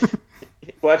movie.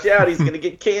 Watch out, he's gonna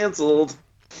get canceled.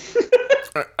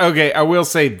 Okay, I will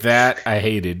say that I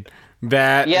hated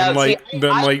that. Yeah, and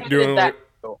them doing that.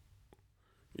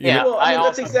 Yeah, well,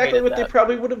 that's exactly what they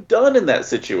probably would have done in that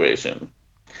situation.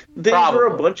 They were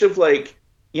a bunch of I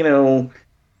don't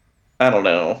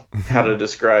know how to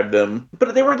describe them,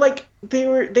 but they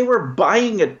were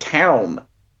buying a town.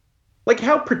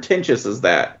 How pretentious is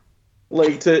that?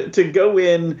 To go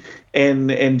in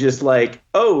and just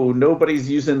oh, nobody's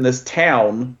using this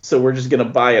town, so we're just gonna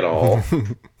buy it all.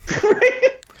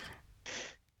 Right?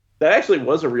 That actually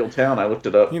was a real town. I looked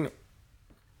it up.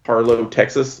 Harlow,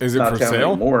 Texas. Is it not for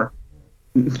sale anymore?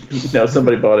 No,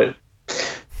 somebody bought it.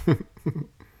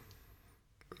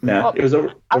 It was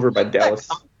over by Dallas.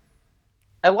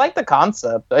 I like the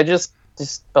concept. I just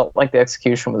felt like the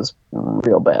execution was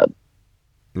real bad.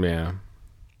 Yeah.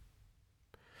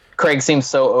 Craig seems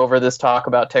so over this talk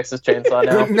about Texas Chainsaw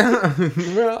now.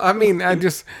 No, well, I mean, I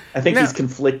think he's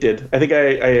conflicted. I think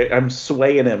I'm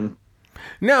swaying him.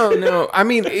 No. I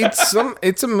mean, it's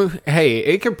a movie. Hey,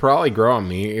 it could probably grow on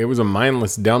me. It was a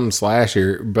mindless, dumb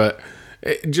slasher, but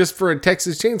just for a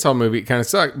Texas Chainsaw movie, it kind of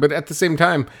sucked. But at the same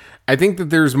time, I think that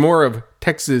there's more of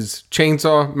Texas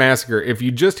Chainsaw Massacre. If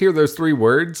you just hear those 3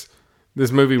 words,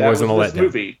 this movie wasn't a letdown.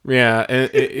 Movie. Yeah,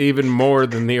 and even more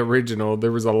than the original.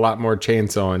 There was a lot more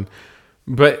chainsawing.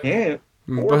 But yeah,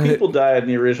 4 people died in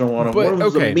the original one. One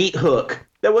was a meat hook.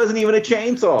 That wasn't even a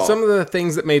chainsaw. Some of the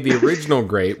things that made the original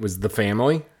great was the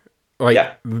family.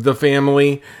 The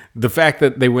family, the fact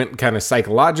that they went kind of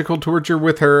psychological torture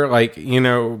with her, like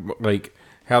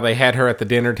how they had her at the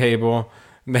dinner table.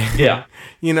 Yeah.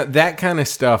 That kind of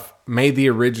stuff made the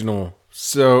original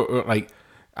so,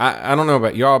 I don't know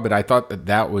about y'all, but I thought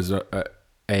that was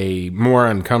a more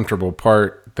uncomfortable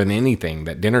part than anything,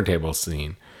 that dinner table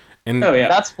scene. And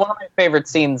that's one of my favorite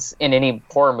scenes in any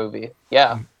horror movie.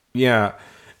 Yeah. Yeah.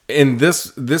 And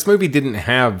this movie didn't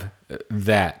have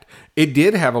that. It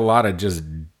did have a lot of just,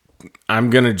 I'm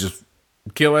going to just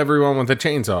kill everyone with a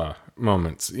chainsaw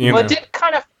moments. It did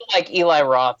kind of feel like Eli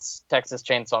Roth's Texas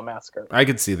Chainsaw Massacre. I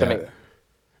could see that.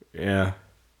 Yeah.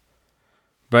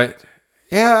 But,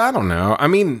 yeah, I don't know. I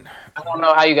mean, I don't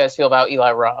know how you guys feel about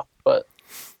Eli Roth, but.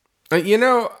 I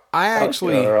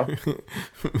actually, I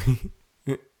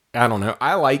don't know.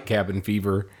 I like Cabin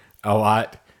Fever a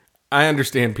lot. I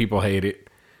understand people hate it.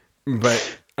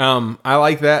 But I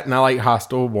like that, and I like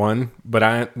Hostel 1,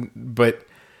 but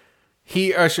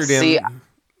he ushered in. See,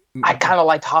 I kind of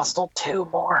liked Hostel 2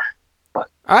 more.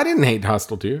 But I didn't hate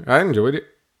Hostel 2. I enjoyed it.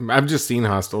 I've just seen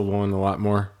Hostel 1 a lot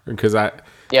more because I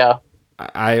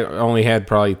only had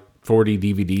probably 40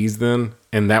 DVDs then,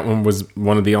 and that one was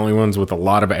one of the only ones with a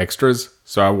lot of extras.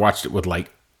 So I watched it with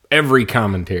every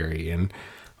commentary and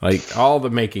all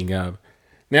the making of.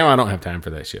 Now I don't have time for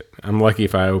that shit. I'm lucky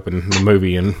if I open the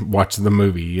movie and watch the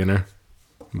movie,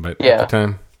 But at the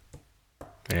time,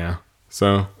 yeah.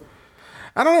 So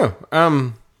I don't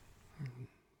know.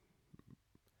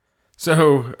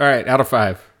 So all right, out of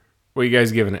 5, what are you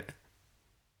guys giving it?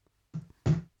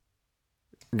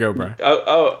 Go, Brian.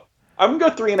 I'm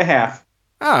gonna go 3.5.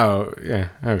 Oh yeah,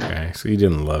 okay. So you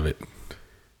didn't love it.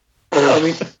 I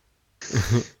mean.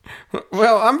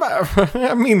 Well,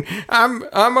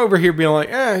 I'm over here being like,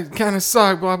 it kind of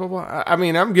sucked, blah blah blah. I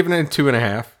mean, I'm giving it a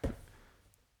 2.5,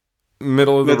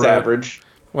 middle of the road. That's average.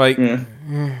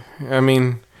 I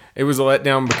mean, it was a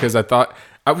letdown because I thought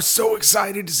I was so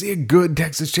excited to see a good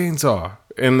Texas Chainsaw,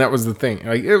 and that was the thing.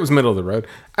 It was middle of the road.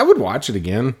 I would watch it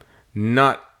again,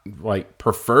 not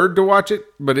preferred to watch it,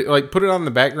 but put it on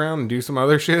the background and do some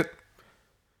other shit.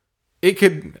 I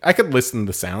could listen to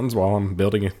the sounds while I'm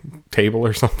building a table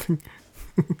or something.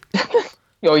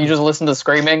 You just listen to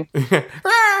screaming?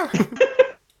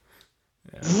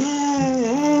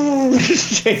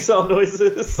 Chainsaw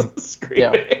noises,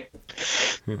 screaming.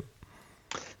 Yeah.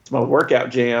 It's my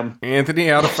workout jam. Anthony,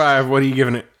 out of 5, what are you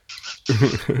giving it?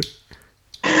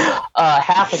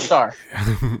 Half a star.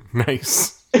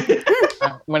 Nice.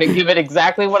 I'm going to give it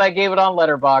exactly what I gave it on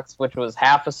Letterboxd, which was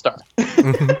half a star.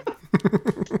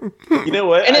 You know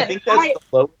what? I think that's the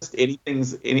lowest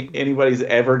anybody's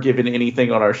ever given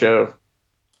anything on our show.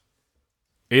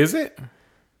 Is it?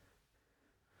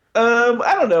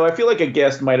 I don't know. I feel like a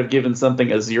guest might have given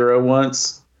something a 0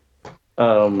 once.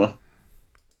 But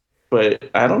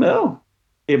I don't know.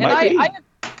 It might be.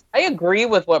 I agree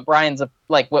with what Brian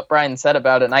said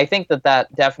about it, and I think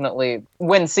that definitely,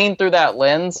 when seen through that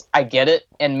lens, I get it.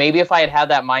 And maybe if I had had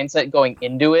that mindset going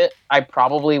into it, I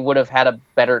probably would have had a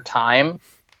better time.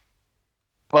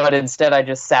 But instead, I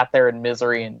just sat there in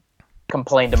misery and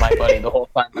complained to my buddy the whole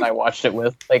time that I watched it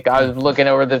with. I was looking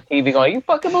over the TV going, "You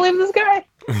fucking believe this guy?"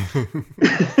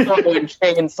 Throwing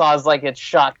chainsaws like it's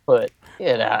shot put.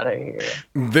 Get out of here.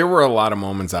 There were a lot of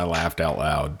moments I laughed out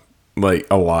loud.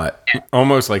 A lot.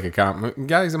 Almost like a comment.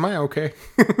 Guys, am I okay?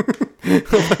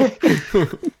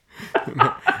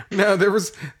 No, there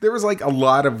was a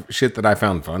lot of shit that I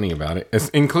found funny about it,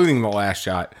 including the last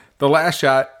shot. The last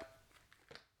shot,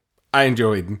 I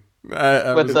enjoyed.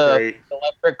 With the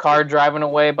electric car driving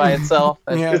away by itself.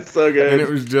 Yeah, it's so good. And it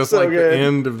was just so good. The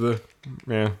end of the...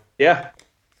 Yeah. Yeah.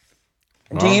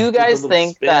 Do you guys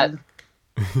think that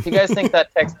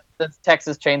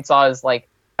Texas Chainsaw is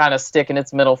kind of sticking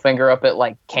its middle finger up at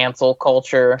cancel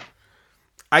culture?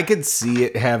 I could see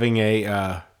it having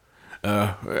a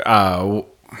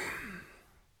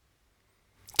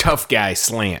tough guy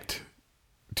slant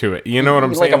to it. You know what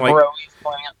I'm saying? A bro-y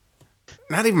slant.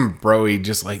 Not even bro-y,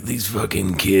 just these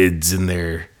fucking kids in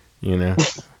there,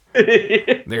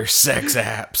 They're sex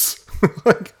apps.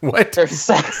 Like, what? They're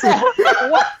sex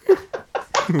apps? What?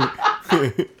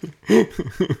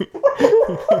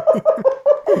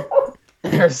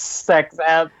 They're sex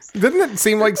apps. Doesn't it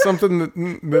seem like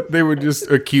something that they would just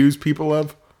accuse people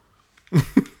of?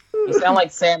 You sound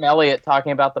like Sam Elliott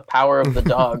talking about the power of the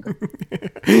dog.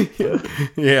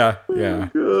 Yeah.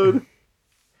 Good.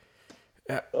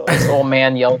 This old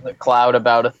man yells at Cloud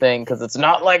about a thing because it's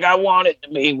not like I want it to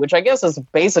be, which I guess is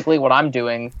basically what I'm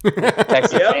doing.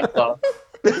 Texas Chainsaw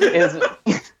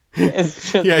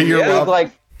is just you're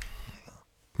like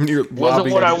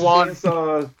wasn't what I want.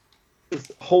 Chainsaw is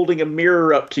holding a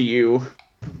mirror up to you.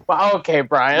 Well, okay,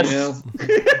 Brian.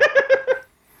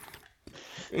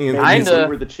 And you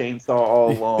were the chainsaw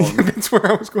all along. That's where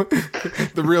I was going.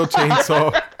 The real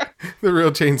chainsaw. The real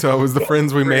chainsaw was the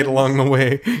friends we made along the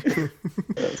way.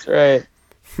 That's right.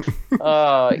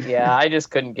 Oh, yeah, I just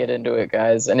couldn't get into it,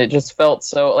 guys. And it just felt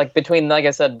so, like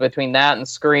I said, between that and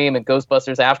Scream and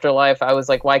Ghostbusters Afterlife, I was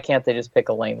like, why can't they just pick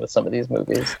a lane with some of these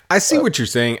movies? I see what you're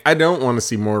saying. I don't want to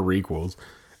see more requels.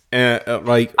 I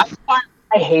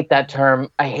hate that term.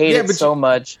 I hate it so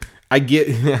much. I get,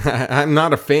 I'm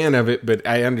not a fan of it, but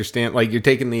I understand. Like, you're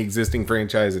taking the existing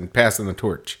franchise and passing the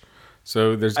torch.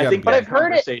 So there's got to be. But I've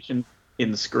heard conversation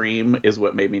in Scream is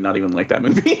what made me not even like that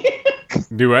movie.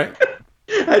 Do I?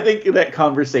 I think that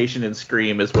conversation in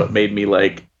Scream is what made me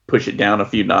like push it down a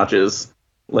few notches,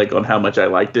 like on how much I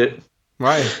liked it.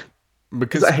 Why?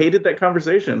 Because I hated that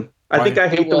conversation. I think I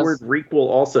hate the word requel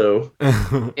also.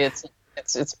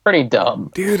 It's pretty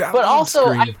dumb, dude. But also,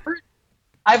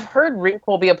 I've heard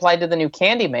requel be applied to the new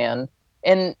Candyman,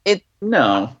 and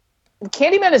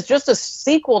Candyman is just a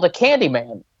sequel to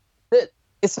Candyman.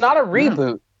 It's not a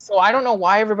reboot. So I don't know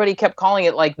why everybody kept calling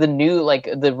it like the new, like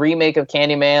the remake of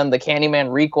Candyman, the Candyman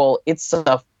requel. It's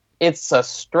a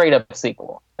straight up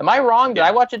sequel. Am I wrong? Did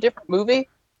I watch a different movie?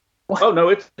 Oh no,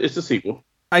 it's a sequel.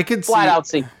 I could flat out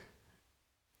sequel.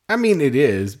 I mean, it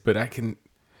is, but I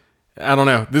don't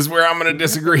know. This is where I'm going to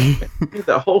disagree.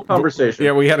 The whole conversation.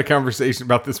 Yeah, we had a conversation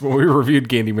about this when we reviewed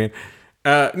Candyman.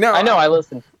 No, I know. I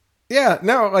listened. Yeah,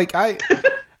 no, like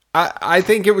I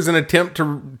think it was an attempt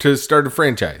to start a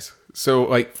franchise. So,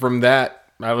 like, from that,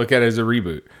 I look at it as a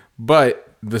reboot.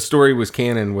 But the story was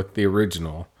canon with the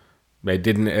original. They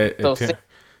didn't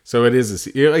so it is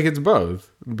it's both,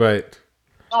 but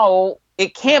no,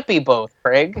 it can't be both,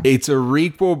 Craig. It's a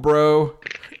requel, bro.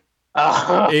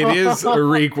 It is a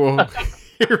requel.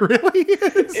 It really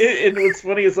is. And what's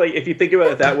funny is, like, if you think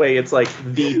about it that way, it's like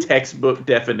the textbook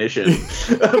definition of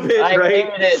it,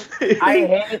 right? I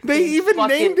hate it. They even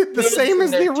named it the same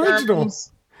as the original.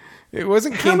 It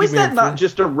wasn't Candyman. How is that not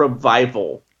just a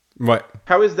revival? What?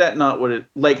 How is that not what it...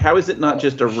 Like, how is it not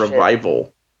just a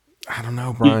revival? I don't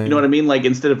know, Brian. You know what I mean? Like,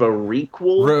 instead of a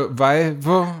requel?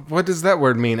 Revival? What does that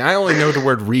word mean? I only know the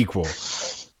word requel.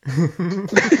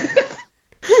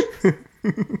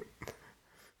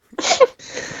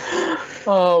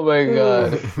 Oh, my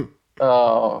God.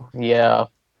 Oh, yeah.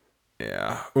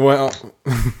 Yeah. Well...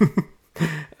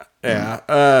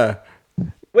 yeah.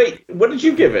 Wait, what did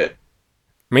you give it?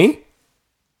 Me?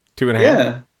 2.5.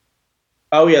 Yeah.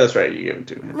 Oh yeah, that's right. You gave it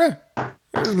 2.5. Yeah.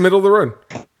 It was middle of the road.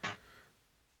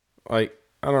 Like,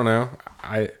 I don't know.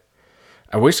 I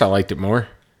wish I liked it more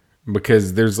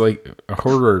because there's like a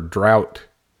horror drought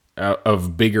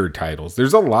of bigger titles.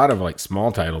 There's a lot of like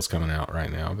small titles coming out right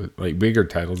now, but like bigger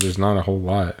titles, there's not a whole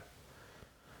lot.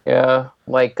 Yeah,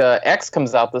 like X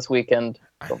comes out this weekend.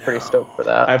 I'm pretty stoked for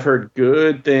that. I've heard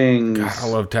good things. God, I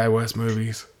love Ty West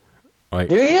movies. Like,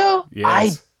 do you?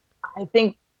 Yes. I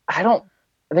think I've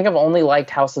only liked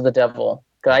House of the Devil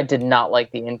because I did not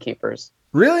like The Innkeepers.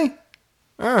 Really?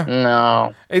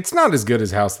 No. It's not as good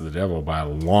as House of the Devil by a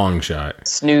long shot.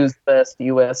 Snooze Fest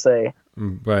USA.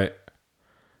 But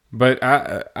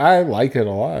I like it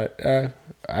a lot.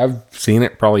 I've seen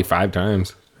it probably 5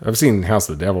 times. I've seen House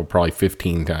of the Devil probably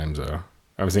 15 times though.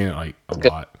 I've seen it like a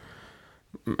lot.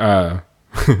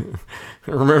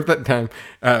 Remember that time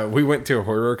we went to a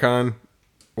horror con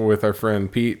with our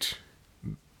friend Peach,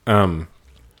 and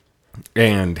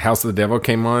House of the Devil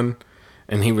came on,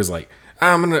 and he was like,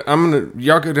 I'm gonna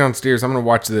y'all go downstairs, I'm gonna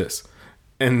watch this.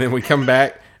 And then we come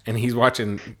back and he's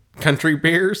watching Country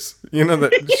Bears, you know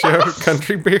that show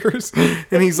Country Bears,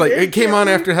 and he's like, it came on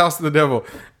after House of the Devil,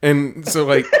 and so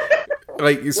like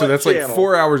so that's like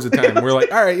 4 hours of time. We're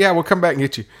like, all right, yeah, we'll come back and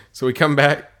get you. So we come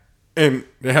back and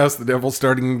the House of the Devil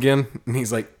starting again, and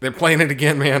he's like, they're playing it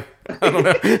again, man. I don't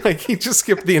know, like he just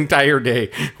skipped the entire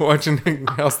day watching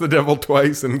House of the Devil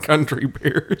twice and Country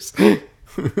Bears.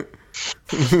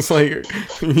 It's like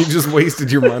you just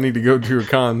wasted your money to go to a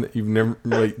con that you've never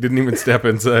didn't even step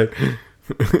inside.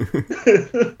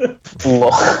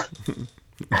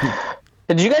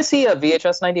 Did you guys see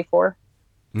VHS 94?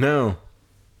 No.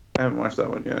 I haven't watched that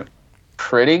one yet.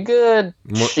 Pretty good.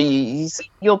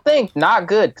 You'll think not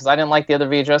good because I didn't like the other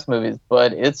VHS movies,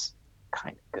 but it's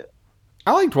kind of good.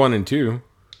 I liked 1 and 2.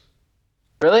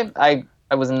 Really? I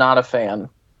was not a fan.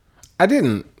 I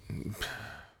didn't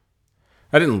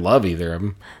love either of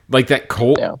them. Like that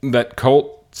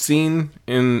cult scene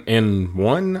in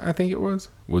 1, I think it was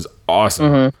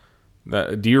awesome.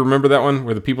 Mm-hmm. Do you remember that one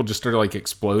where the people just started like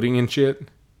exploding and shit?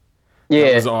 Yeah,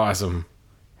 that was awesome.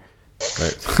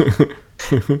 But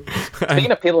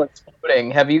speaking of people exploding,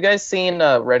 have you guys seen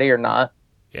Ready or Not?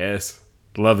 Yes,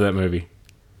 love that movie.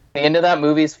 The end of that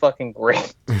movie is fucking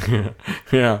great.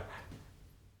 Yeah.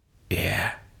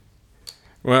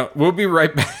 Well, we'll be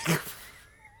right back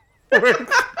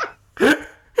with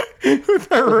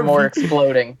our more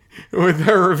exploding. With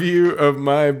our review of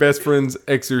My Best Friend's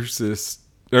Exorcism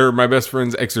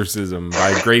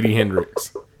by Grady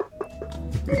Hendrix.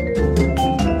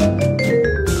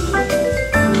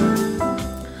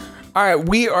 All right,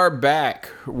 we are back.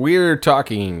 We're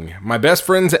talking My Best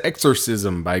Friend's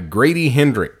Exorcism by Grady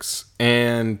Hendrix.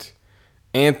 And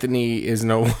Anthony is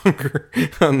no longer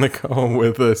on the call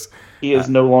with us. He is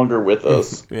no longer with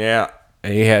us. Yeah,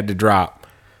 he had to drop.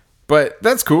 But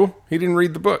that's cool. He didn't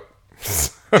read the book.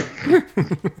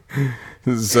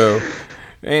 So,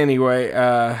 anyway,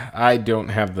 I don't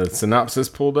have the synopsis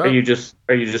pulled up. Are you just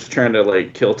trying to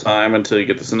like kill time until you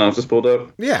get the synopsis pulled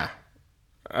up? Yeah.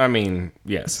 I mean,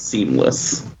 yes.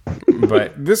 Seamless.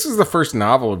 But this is the first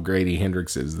novel of Grady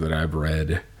Hendrix's that I've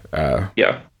read.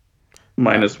 Yeah.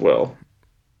 Mine as well.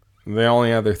 The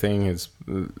only other thing is,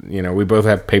 we both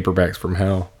have Paperbacks from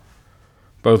Hell.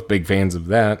 Both big fans of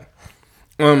that.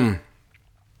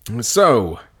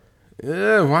 So,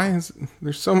 why is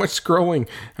there's so much scrolling?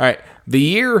 All right. The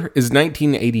year is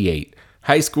 1988.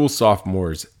 High school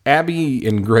sophomores, Abby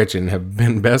and Gretchen, have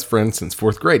been best friends since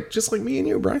 4th grade. Just like me and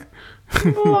you, Brian.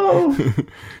 Oh.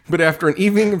 But after an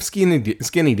evening of skinny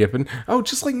dipping,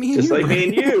 just like me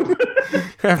and you.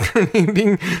 After an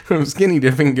evening of skinny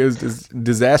dipping goes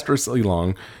disastrously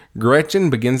long, Gretchen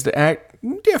begins to act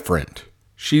different.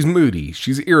 She's moody,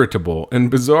 she's irritable,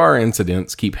 and bizarre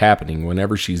incidents keep happening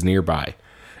whenever she's nearby.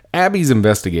 Abby's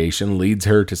investigation leads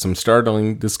her to some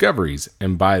startling discoveries,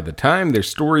 and by the time their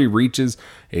story reaches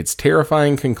its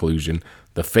terrifying conclusion,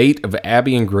 the fate of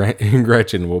Abby and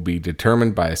Gretchen will be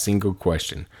determined by a single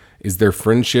question. Is their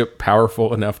friendship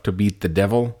powerful enough to beat the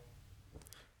devil?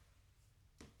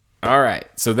 All right,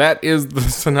 so that is the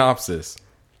synopsis.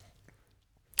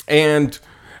 And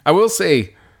I will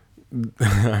say,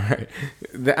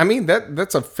 I mean,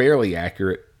 that's a fairly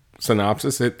accurate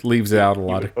synopsis. It leaves out a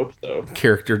lot of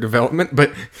character development,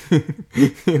 but how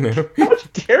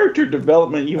much character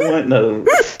development you want in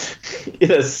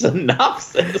a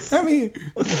synopsis? I mean,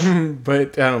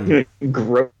 but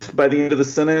growth by the end of the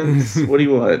sentence. What do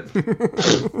you want?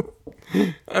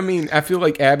 I mean, I feel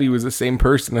like Abby was the same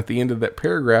person at the end of that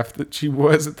paragraph that she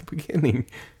was at the beginning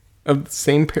of the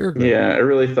same paragraph. Yeah, I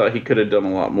really thought he could have done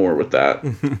a lot more with that.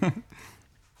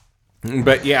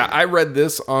 But yeah, I read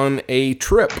this on a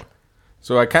trip.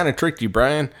 So I kind of tricked you,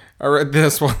 Brian. I read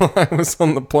this while I was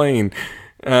on the plane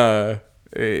going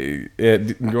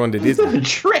to Disney. Is that a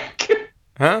trick?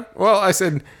 Huh? Well, I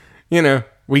said,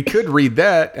 we could read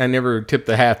that. I never tipped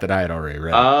the hat that I had already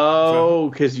read. Oh,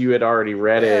 because you had already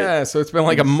read it. Yeah, so it's been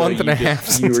like a month and a half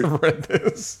since I read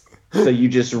this. So you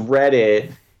just read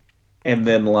it, and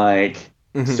then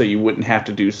so you wouldn't have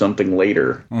to do something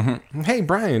later. Mm-hmm. Hey,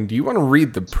 Brian, do you want to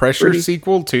read the Pressure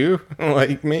sequel too?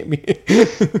 Like, maybe.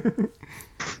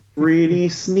 Pretty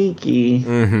sneaky.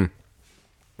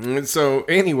 Mm-hmm. So,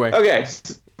 anyway. Okay.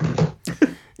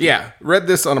 Yeah, read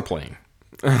this on a plane.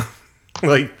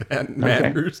 Like, that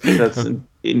matters. Okay. That's an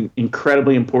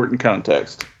incredibly important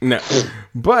context. No.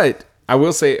 But, I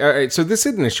will say, all right, so this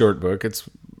isn't a short book. It's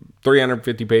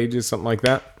 350 pages, something like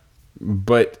that.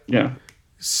 But, yeah.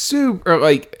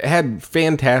 Had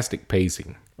fantastic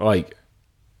pacing.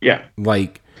 Yeah.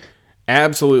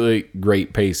 Absolutely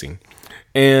great pacing.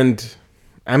 And,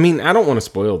 I mean, I don't want to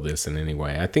spoil this in any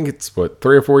way. I think it's, 3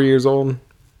 or 4 years old?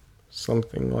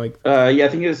 Something like that. Yeah, I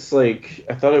think it's I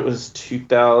thought it was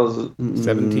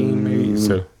 2017, maybe.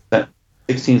 So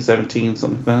 16, 17,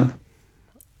 something like that.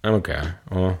 Okay.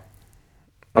 Well,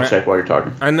 I'll check while you're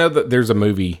talking. I know that there's a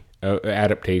movie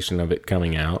adaptation of it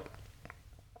coming out.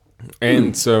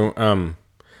 And so,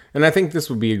 and I think this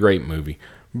would be a great movie.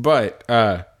 But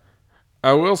I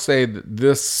will say that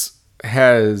this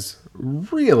has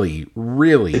really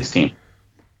 16.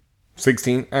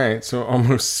 16? All right, so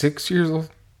almost 6 years old.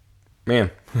 man.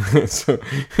 So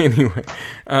anyway,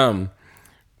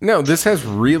 no, this has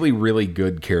really, really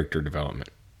good character development.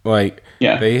 Like,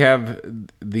 they have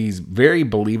these very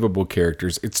believable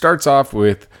characters. It starts off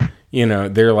with,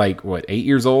 they're like, 8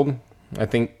 years old? I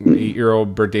think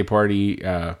 8-year-old birthday party.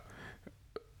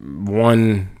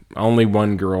 Only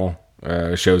one girl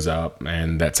shows up,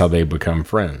 and that's how they become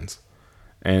friends.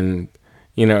 And,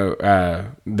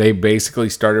 they basically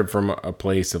started from a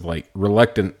place of like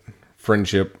reluctant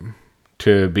friendship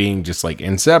to being just like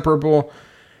inseparable.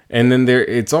 And then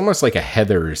it's almost like a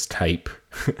Heathers type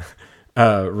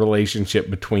relationship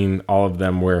between all of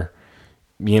them where,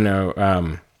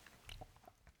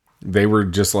 they were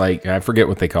just like, I forget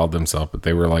what they called themselves, but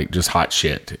they were like just hot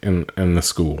shit in the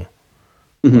school,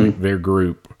 like their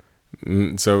group.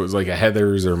 So it was like a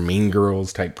Heathers or Mean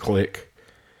Girls type clique.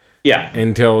 Yeah.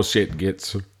 Until shit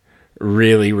gets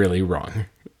really, really wrong.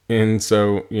 And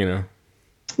so,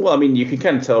 Well, I mean, you can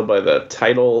kind of tell by the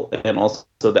title and also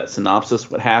that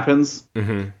synopsis what happens.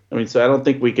 Mm-hmm. I mean, so I don't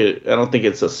think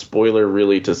it's a spoiler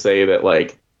really to say that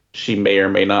like she may or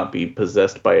may not be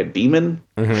possessed by a demon.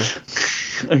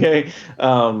 Mm-hmm. Okay.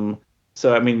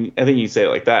 So I mean, I think you say it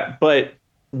like that. But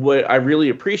what I really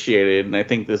appreciated, and I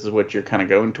think this is what you're kind of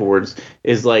going towards,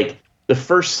 is like the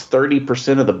first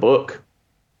 30% of the book.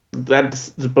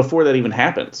 That's before that even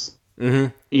happens.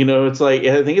 Mm-hmm. It's like,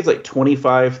 I think it's like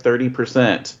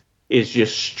 25-30% is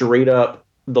just straight up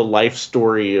the life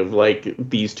story of like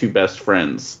these two best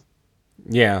friends.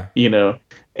 Yeah.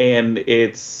 And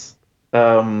it's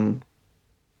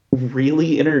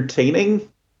really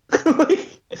entertaining.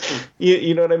 Like,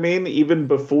 you know what I mean? Even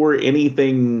before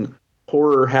anything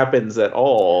horror happens at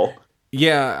all.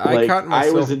 Yeah,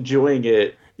 I was enjoying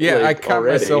it. Yeah, I caught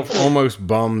myself almost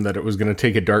bummed that it was going to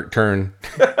take a dark turn.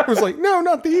 I was like, no,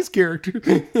 not these characters.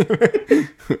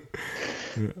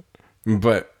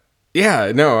 But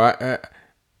yeah, no,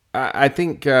 I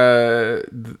think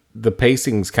the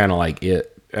pacing's kind of like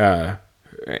it,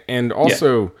 and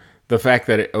also the fact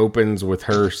that it opens with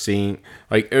her seeing,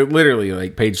 like, literally,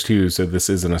 like page 2. So this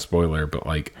isn't a spoiler, but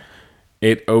like,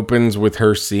 it opens with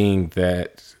her seeing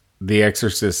that the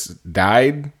exorcist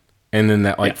died. And then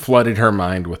that flooded her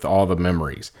mind with all the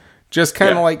memories. Just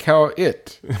kind of like how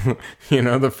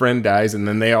the friend dies and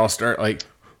then they all start like,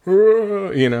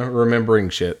 remembering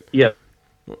shit. Yeah.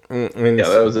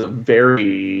 That was a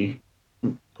very,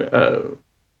 a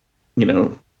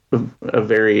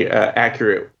very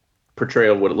accurate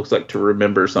portrayal of what it looks like to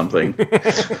remember something.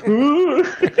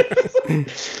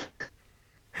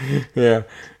 Yeah.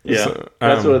 Yeah. So,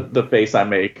 that's what the face I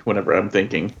make whenever I'm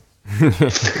thinking.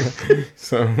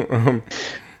 So,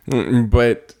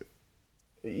 but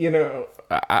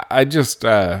I just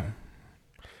I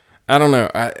don't know.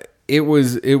 It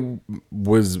was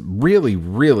really,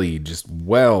 really just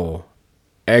well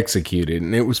executed,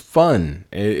 and it was fun.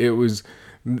 It was.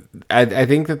 I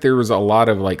think that there was a lot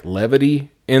of like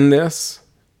levity in this,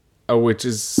 which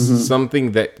is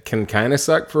something that can kind of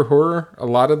suck for horror a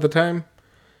lot of the time.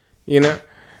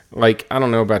 Like, I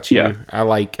don't know about you. Yeah. I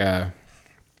like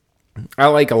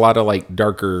a lot of like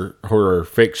darker horror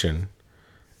fiction,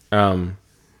 and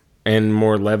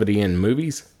more levity in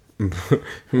movies.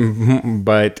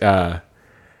 But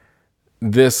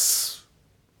this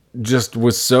just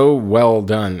was so well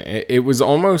done. It was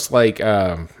almost like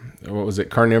what was it?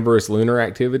 Carnivorous Lunar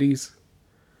Activities.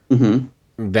 Mm-hmm.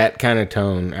 That kind of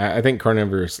tone. I think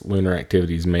Carnivorous Lunar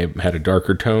Activities may have had a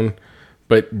darker tone,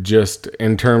 but just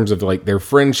in terms of like their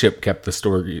friendship kept the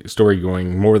story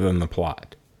going more than the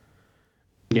plot.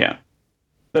 Yeah.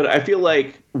 But I feel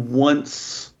like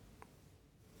once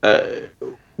the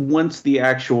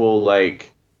actual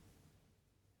like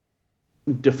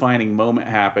defining moment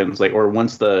happens, like, or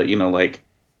once the, like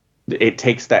it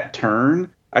takes that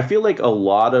turn, I feel like a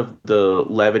lot of the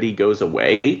levity goes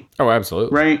away. Oh,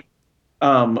 absolutely. Right.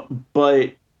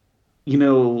 But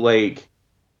like,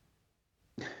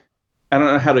 I don't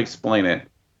know how to explain it.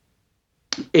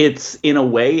 It's, in a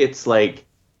way, it's like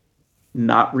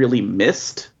not really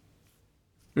missed.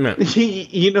 No.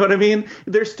 You know what I mean?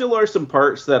 There still are some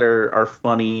parts that are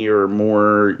funny or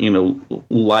more,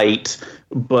 light,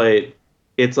 but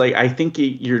it's like, I think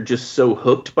you're just so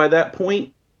hooked by that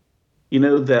point,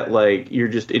 that like you're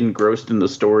just engrossed in the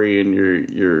story and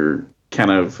you're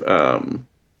kind of,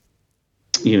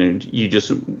 you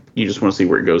just want to see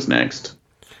where it goes next.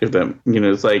 If that,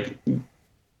 it's like,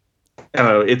 I don't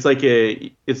know, it's like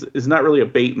it's not really a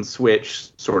bait and switch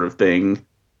sort of thing,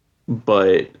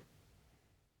 but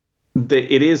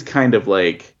it is kind of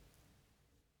like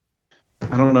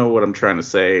I don't know what I'm trying to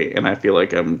say, and I feel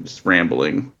like I'm just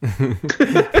rambling.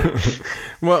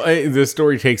 Well, the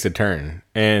story takes a turn,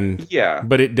 and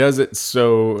but it does it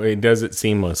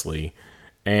seamlessly,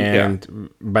 and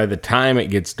by the time it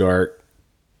gets dark,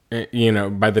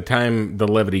 by the time the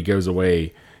levity goes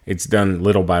away, it's done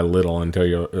little by little until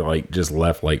you're like just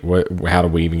left like, what? How do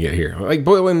we even get here? Like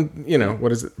boiling,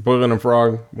 what is it? Boiling a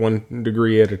frog 1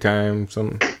 degree at a time.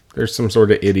 There's some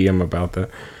sort of idiom about that.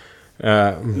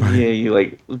 You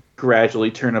like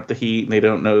gradually turn up the heat and they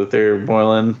don't know that they're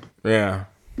boiling. Yeah.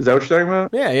 Is that what you're talking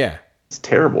about? Yeah. It's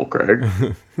terrible, Craig.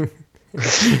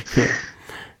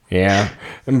 Yeah.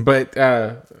 But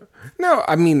no,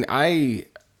 I mean, I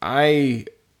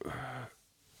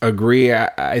agree.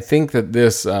 I think that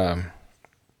this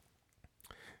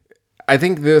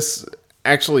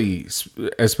actually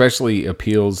especially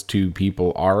appeals to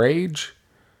people our age.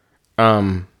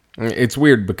 It's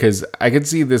weird because I could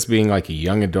see this being like a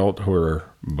young adult horror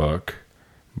book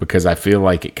because I feel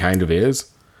like it kind of is,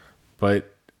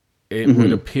 but it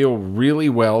would appeal really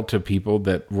well to people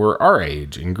that were our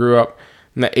age and grew up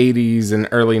in the 80s and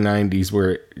early 90s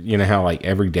where, how like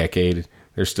every decade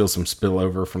there's still some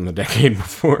spillover from the decade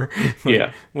before.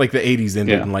 Like the 80s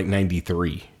ended in like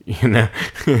 93,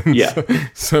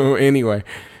 So anyway,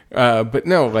 but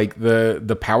no, like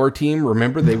the power team,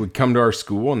 remember they would come to our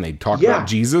school and they'd talk about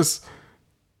Jesus?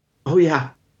 Oh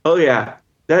yeah.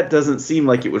 That doesn't seem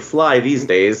like it would fly these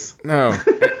days. No.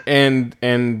 and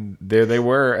there they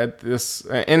were at this,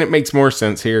 and it makes more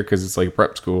sense here because it's like a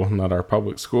prep school, not our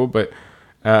public school, but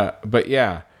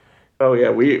yeah. Oh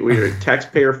yeah, we were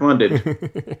taxpayer funded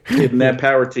in that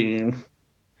power team.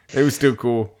 It was still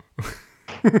cool.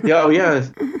 Yeah,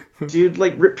 dude,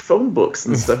 like ripped phone books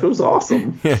and stuff. It was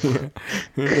awesome.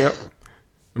 Yep.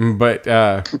 But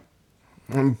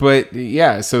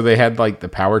yeah, so they had like the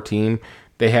power team.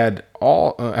 They had a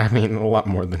lot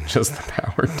more than just the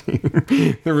power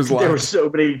team. There were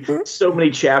so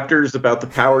many chapters about the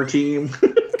power team.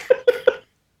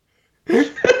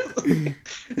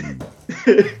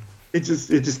 It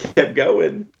just kept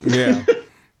going. Yeah.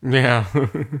 No,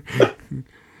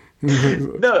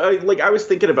 I was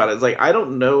thinking about it. It's like, I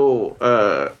don't know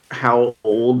how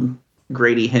old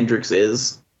Grady Hendrix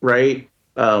is, right?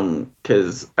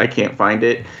 Because I can't find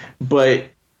it. But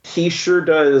he sure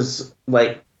does,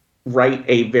 like, write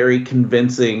a very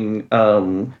convincing,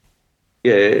 like,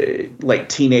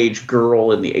 teenage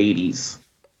girl in the 80s.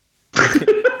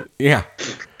 Yeah.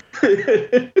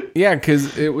 Yeah,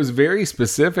 because it was very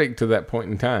specific to that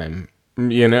point in time,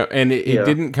 and it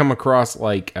didn't come across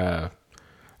like an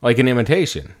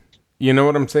imitation. You know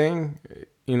what I'm saying?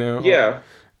 Yeah.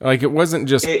 Like it wasn't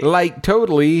just like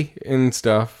totally and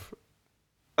stuff.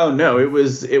 Oh no, it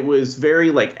was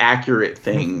very like accurate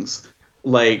things,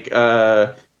 like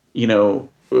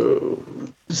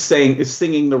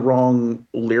singing the wrong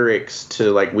lyrics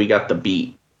to like "We Got the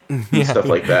Beat" and stuff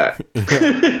like that.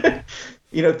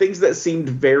 Things that seemed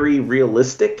very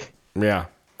realistic. Yeah.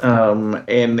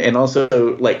 And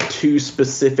also like too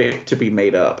specific to be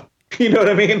made up. You know what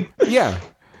I mean? Yeah.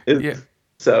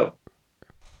 So.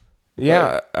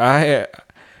 Yeah,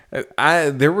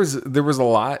 there was a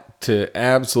lot to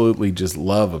absolutely just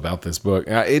love about this book.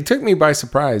 It took me by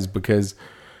surprise because,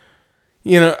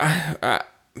 we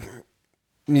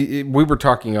were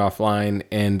talking offline,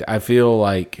 and I feel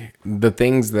like the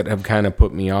things that have kind of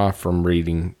put me off from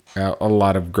reading a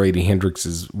lot of Grady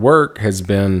Hendrix's work has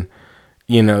been,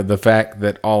 the fact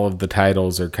that all of the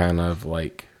titles are kind of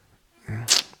like,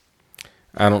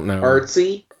 I don't know,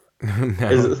 artsy.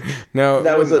 No,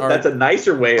 that's a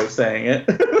nicer way of saying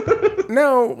it.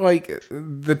 No, like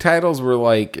the titles were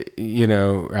like,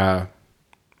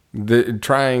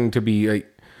 trying to be like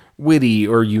witty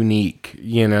or unique,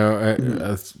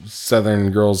 a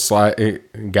Southern Girl's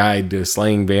Guide to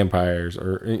Slaying Vampires,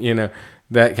 or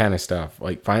that kind of stuff.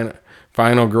 Like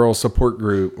Final Girl Support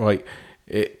Group. Like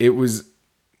it was.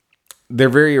 They're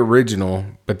very original,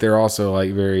 but they're also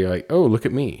like very like, oh, look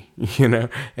at me,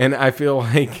 And I feel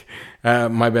like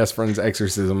My Best Friend's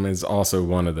Exorcism is also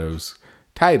one of those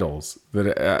titles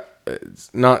that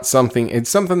it's not something. It's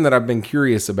something that I've been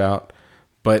curious about,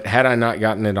 but had I not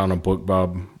gotten it on a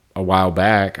BookBub a while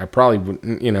back, I probably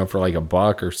wouldn't, for like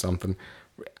 $1 or something,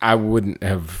 I wouldn't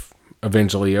have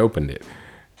eventually opened it.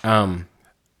 But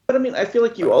I mean, I feel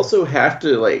like you also have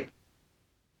to like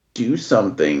do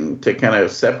something to kind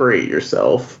of separate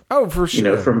yourself. Oh, for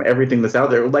sure. From everything that's out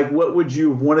there. Like, what would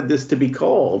you have wanted this to be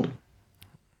called?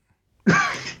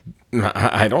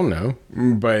 I don't know,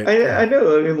 but I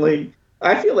know. I mean, like,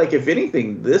 I feel like if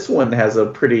anything, this one has a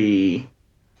pretty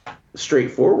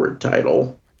straightforward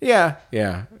title. Yeah.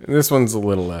 This one's a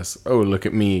little less, oh, look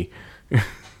at me,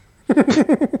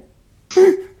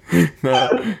 No,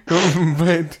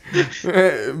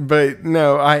 but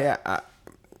no,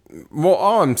 well,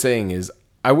 all I'm saying is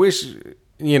I wish,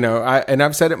 and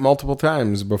I've said it multiple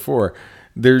times before.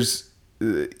 There's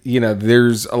a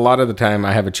lot of the time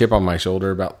I have a chip on my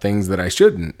shoulder about things that I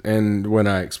shouldn't. And when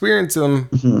I experience them,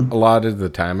 a lot of the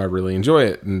time I really enjoy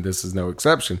it. And this is no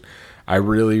exception. I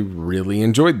really, really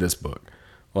enjoyed this book.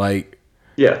 Like,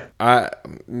 yeah, I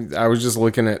was just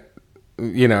looking at,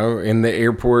 in the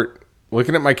airport,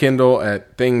 looking at my Kindle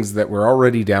at things that were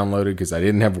already downloaded because I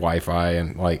didn't have Wi-Fi.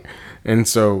 And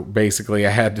so basically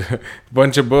I had a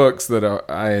bunch of books that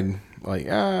I had,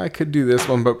 I could do this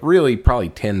one, but really probably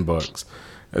 10 books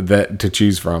that to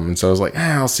choose from. And so I was like,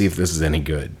 I'll see if this is any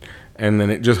good. And then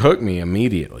it just hooked me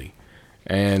immediately.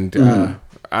 And it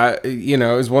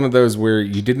was one of those where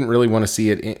you didn't really want to see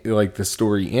it like the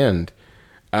story end.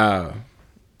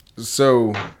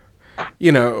 So,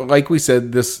 like we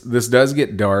said, this does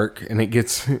get dark, and it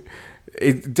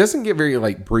doesn't get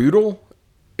very brutal,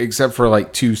 except for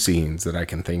 2 scenes that I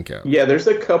can think of. Yeah, there's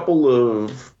a couple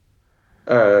of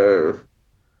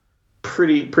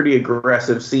pretty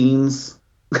aggressive scenes,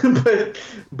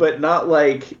 but not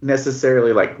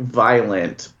necessarily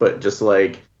violent, but just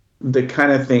the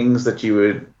kind of things that you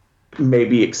would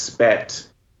maybe expect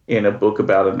in a book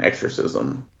about an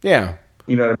exorcism. Yeah.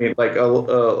 You know what I mean? A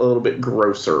little bit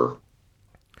grosser.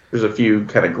 There's a few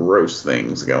kind of gross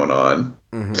things going on.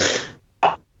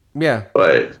 Mm-hmm. Yeah.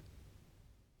 But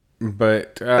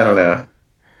I don't know.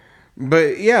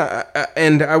 But yeah,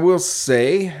 and I will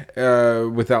say,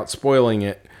 without spoiling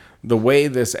it, the way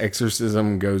this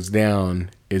exorcism goes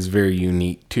down is very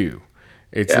unique too.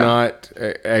 It's not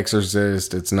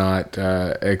Exorcist. It's not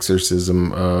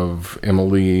Exorcism of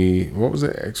Emily. What was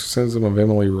it? Exorcism of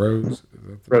Emily Rose?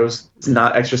 Rose. It's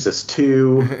not Exorcist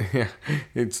 2. Yeah,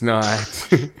 it's not.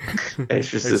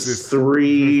 Exorcist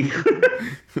 3.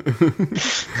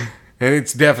 And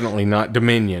it's definitely not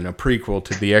Dominion, a prequel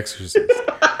to The Exorcist.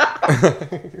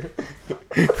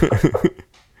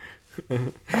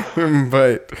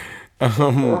 But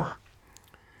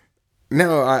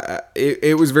no,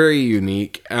 it was very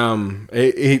unique.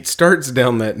 It starts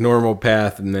down that normal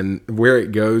path, and then where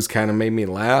it goes kind of made me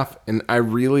laugh, and I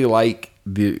really like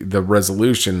the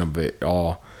resolution of it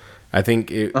all. I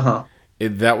think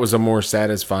that was a more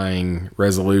satisfying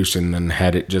resolution than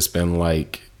had it just been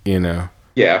broken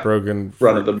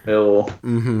run of the mill.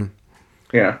 Mm-hmm.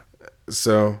 Yeah.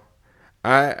 So,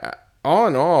 all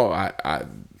in all,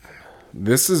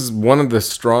 this is one of the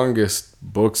strongest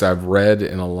books I've read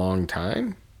in a long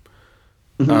time.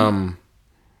 Mm-hmm.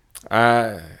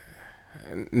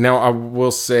 Now I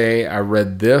will say I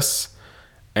read this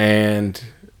and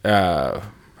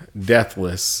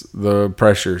Deathless, the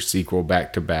Pressure sequel,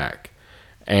 back to back,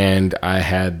 and I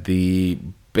had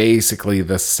basically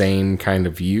the same kind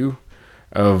of view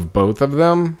of both of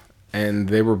them, and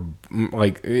they were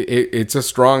it's a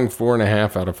strong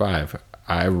 4.5 out of 5.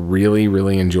 I really,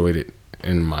 really enjoyed it,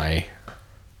 in my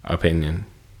opinion.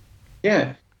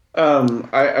 Yeah. I'm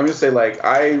gonna say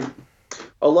a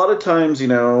lot of times,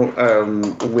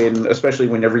 especially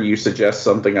whenever you suggest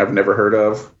something I've never heard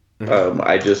of, mm-hmm.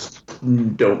 I just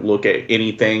don't look at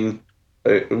anything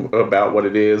about what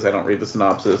it is. I don't read the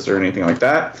synopsis or anything like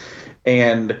that.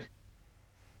 And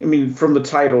I mean, from the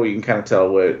title, you can kind of tell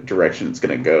what direction it's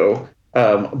going to go.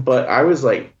 But I was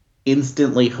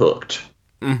instantly hooked.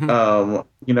 Mm-hmm.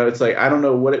 It's I don't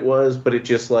know what it was, but it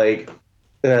just I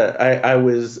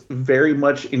was very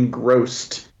much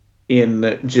engrossed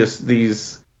in just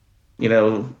these,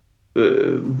 the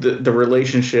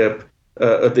relationship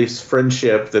of this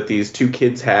friendship that these 2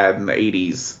 kids had in the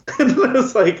 80s. And I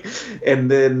was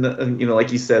and then,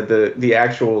 like you said, the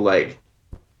actual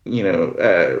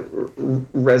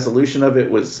resolution of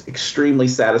it was extremely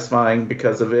satisfying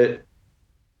because of it.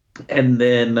 And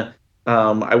then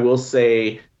I will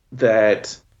say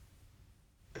that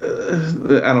I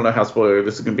don't know how spoiler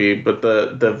this is gonna be, but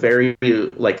the very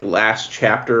last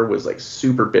chapter was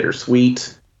super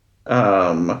bittersweet,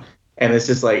 and it's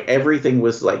just everything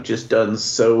was just done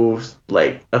so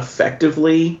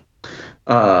effectively,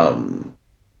 and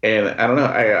I don't know,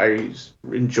 I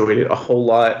enjoyed it a whole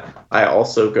lot. I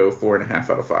also go 4.5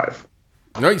 out of 5.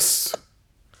 Nice.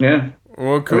 Yeah.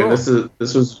 Well, cool. I mean,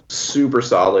 this was super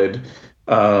solid.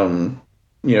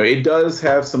 It does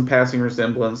have some passing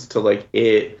resemblance to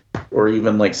It, or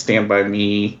even Stand By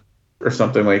Me or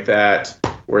something like that,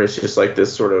 where it's just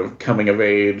this sort of coming of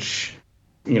age,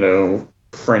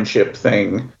 friendship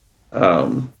thing,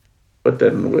 but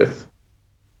then with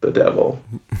the devil.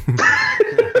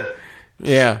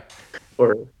 Yeah.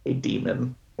 Or a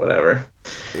demon, whatever.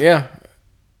 Yeah.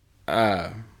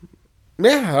 I'm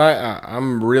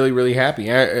really, really happy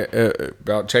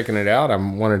about checking it out. I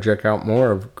want to check out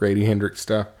more of Grady Hendrix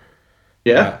stuff.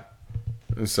 Yeah.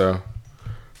 So,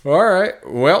 all right.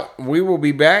 Well, we will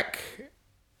be back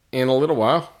in a little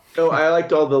while. Oh, I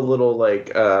liked all the little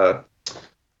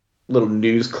little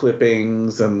news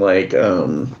clippings and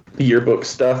yearbook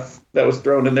stuff that was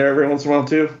thrown in there every once in a while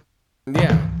too.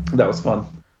 Yeah, that was fun.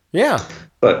 Yeah,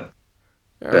 but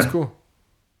that was cool.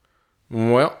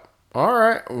 Well, all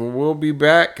right, we'll be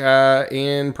back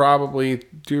in probably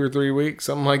 2 or 3 weeks,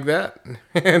 something like that,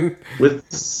 and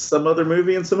with some other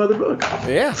movie and some other book.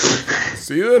 Yeah,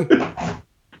 see you then.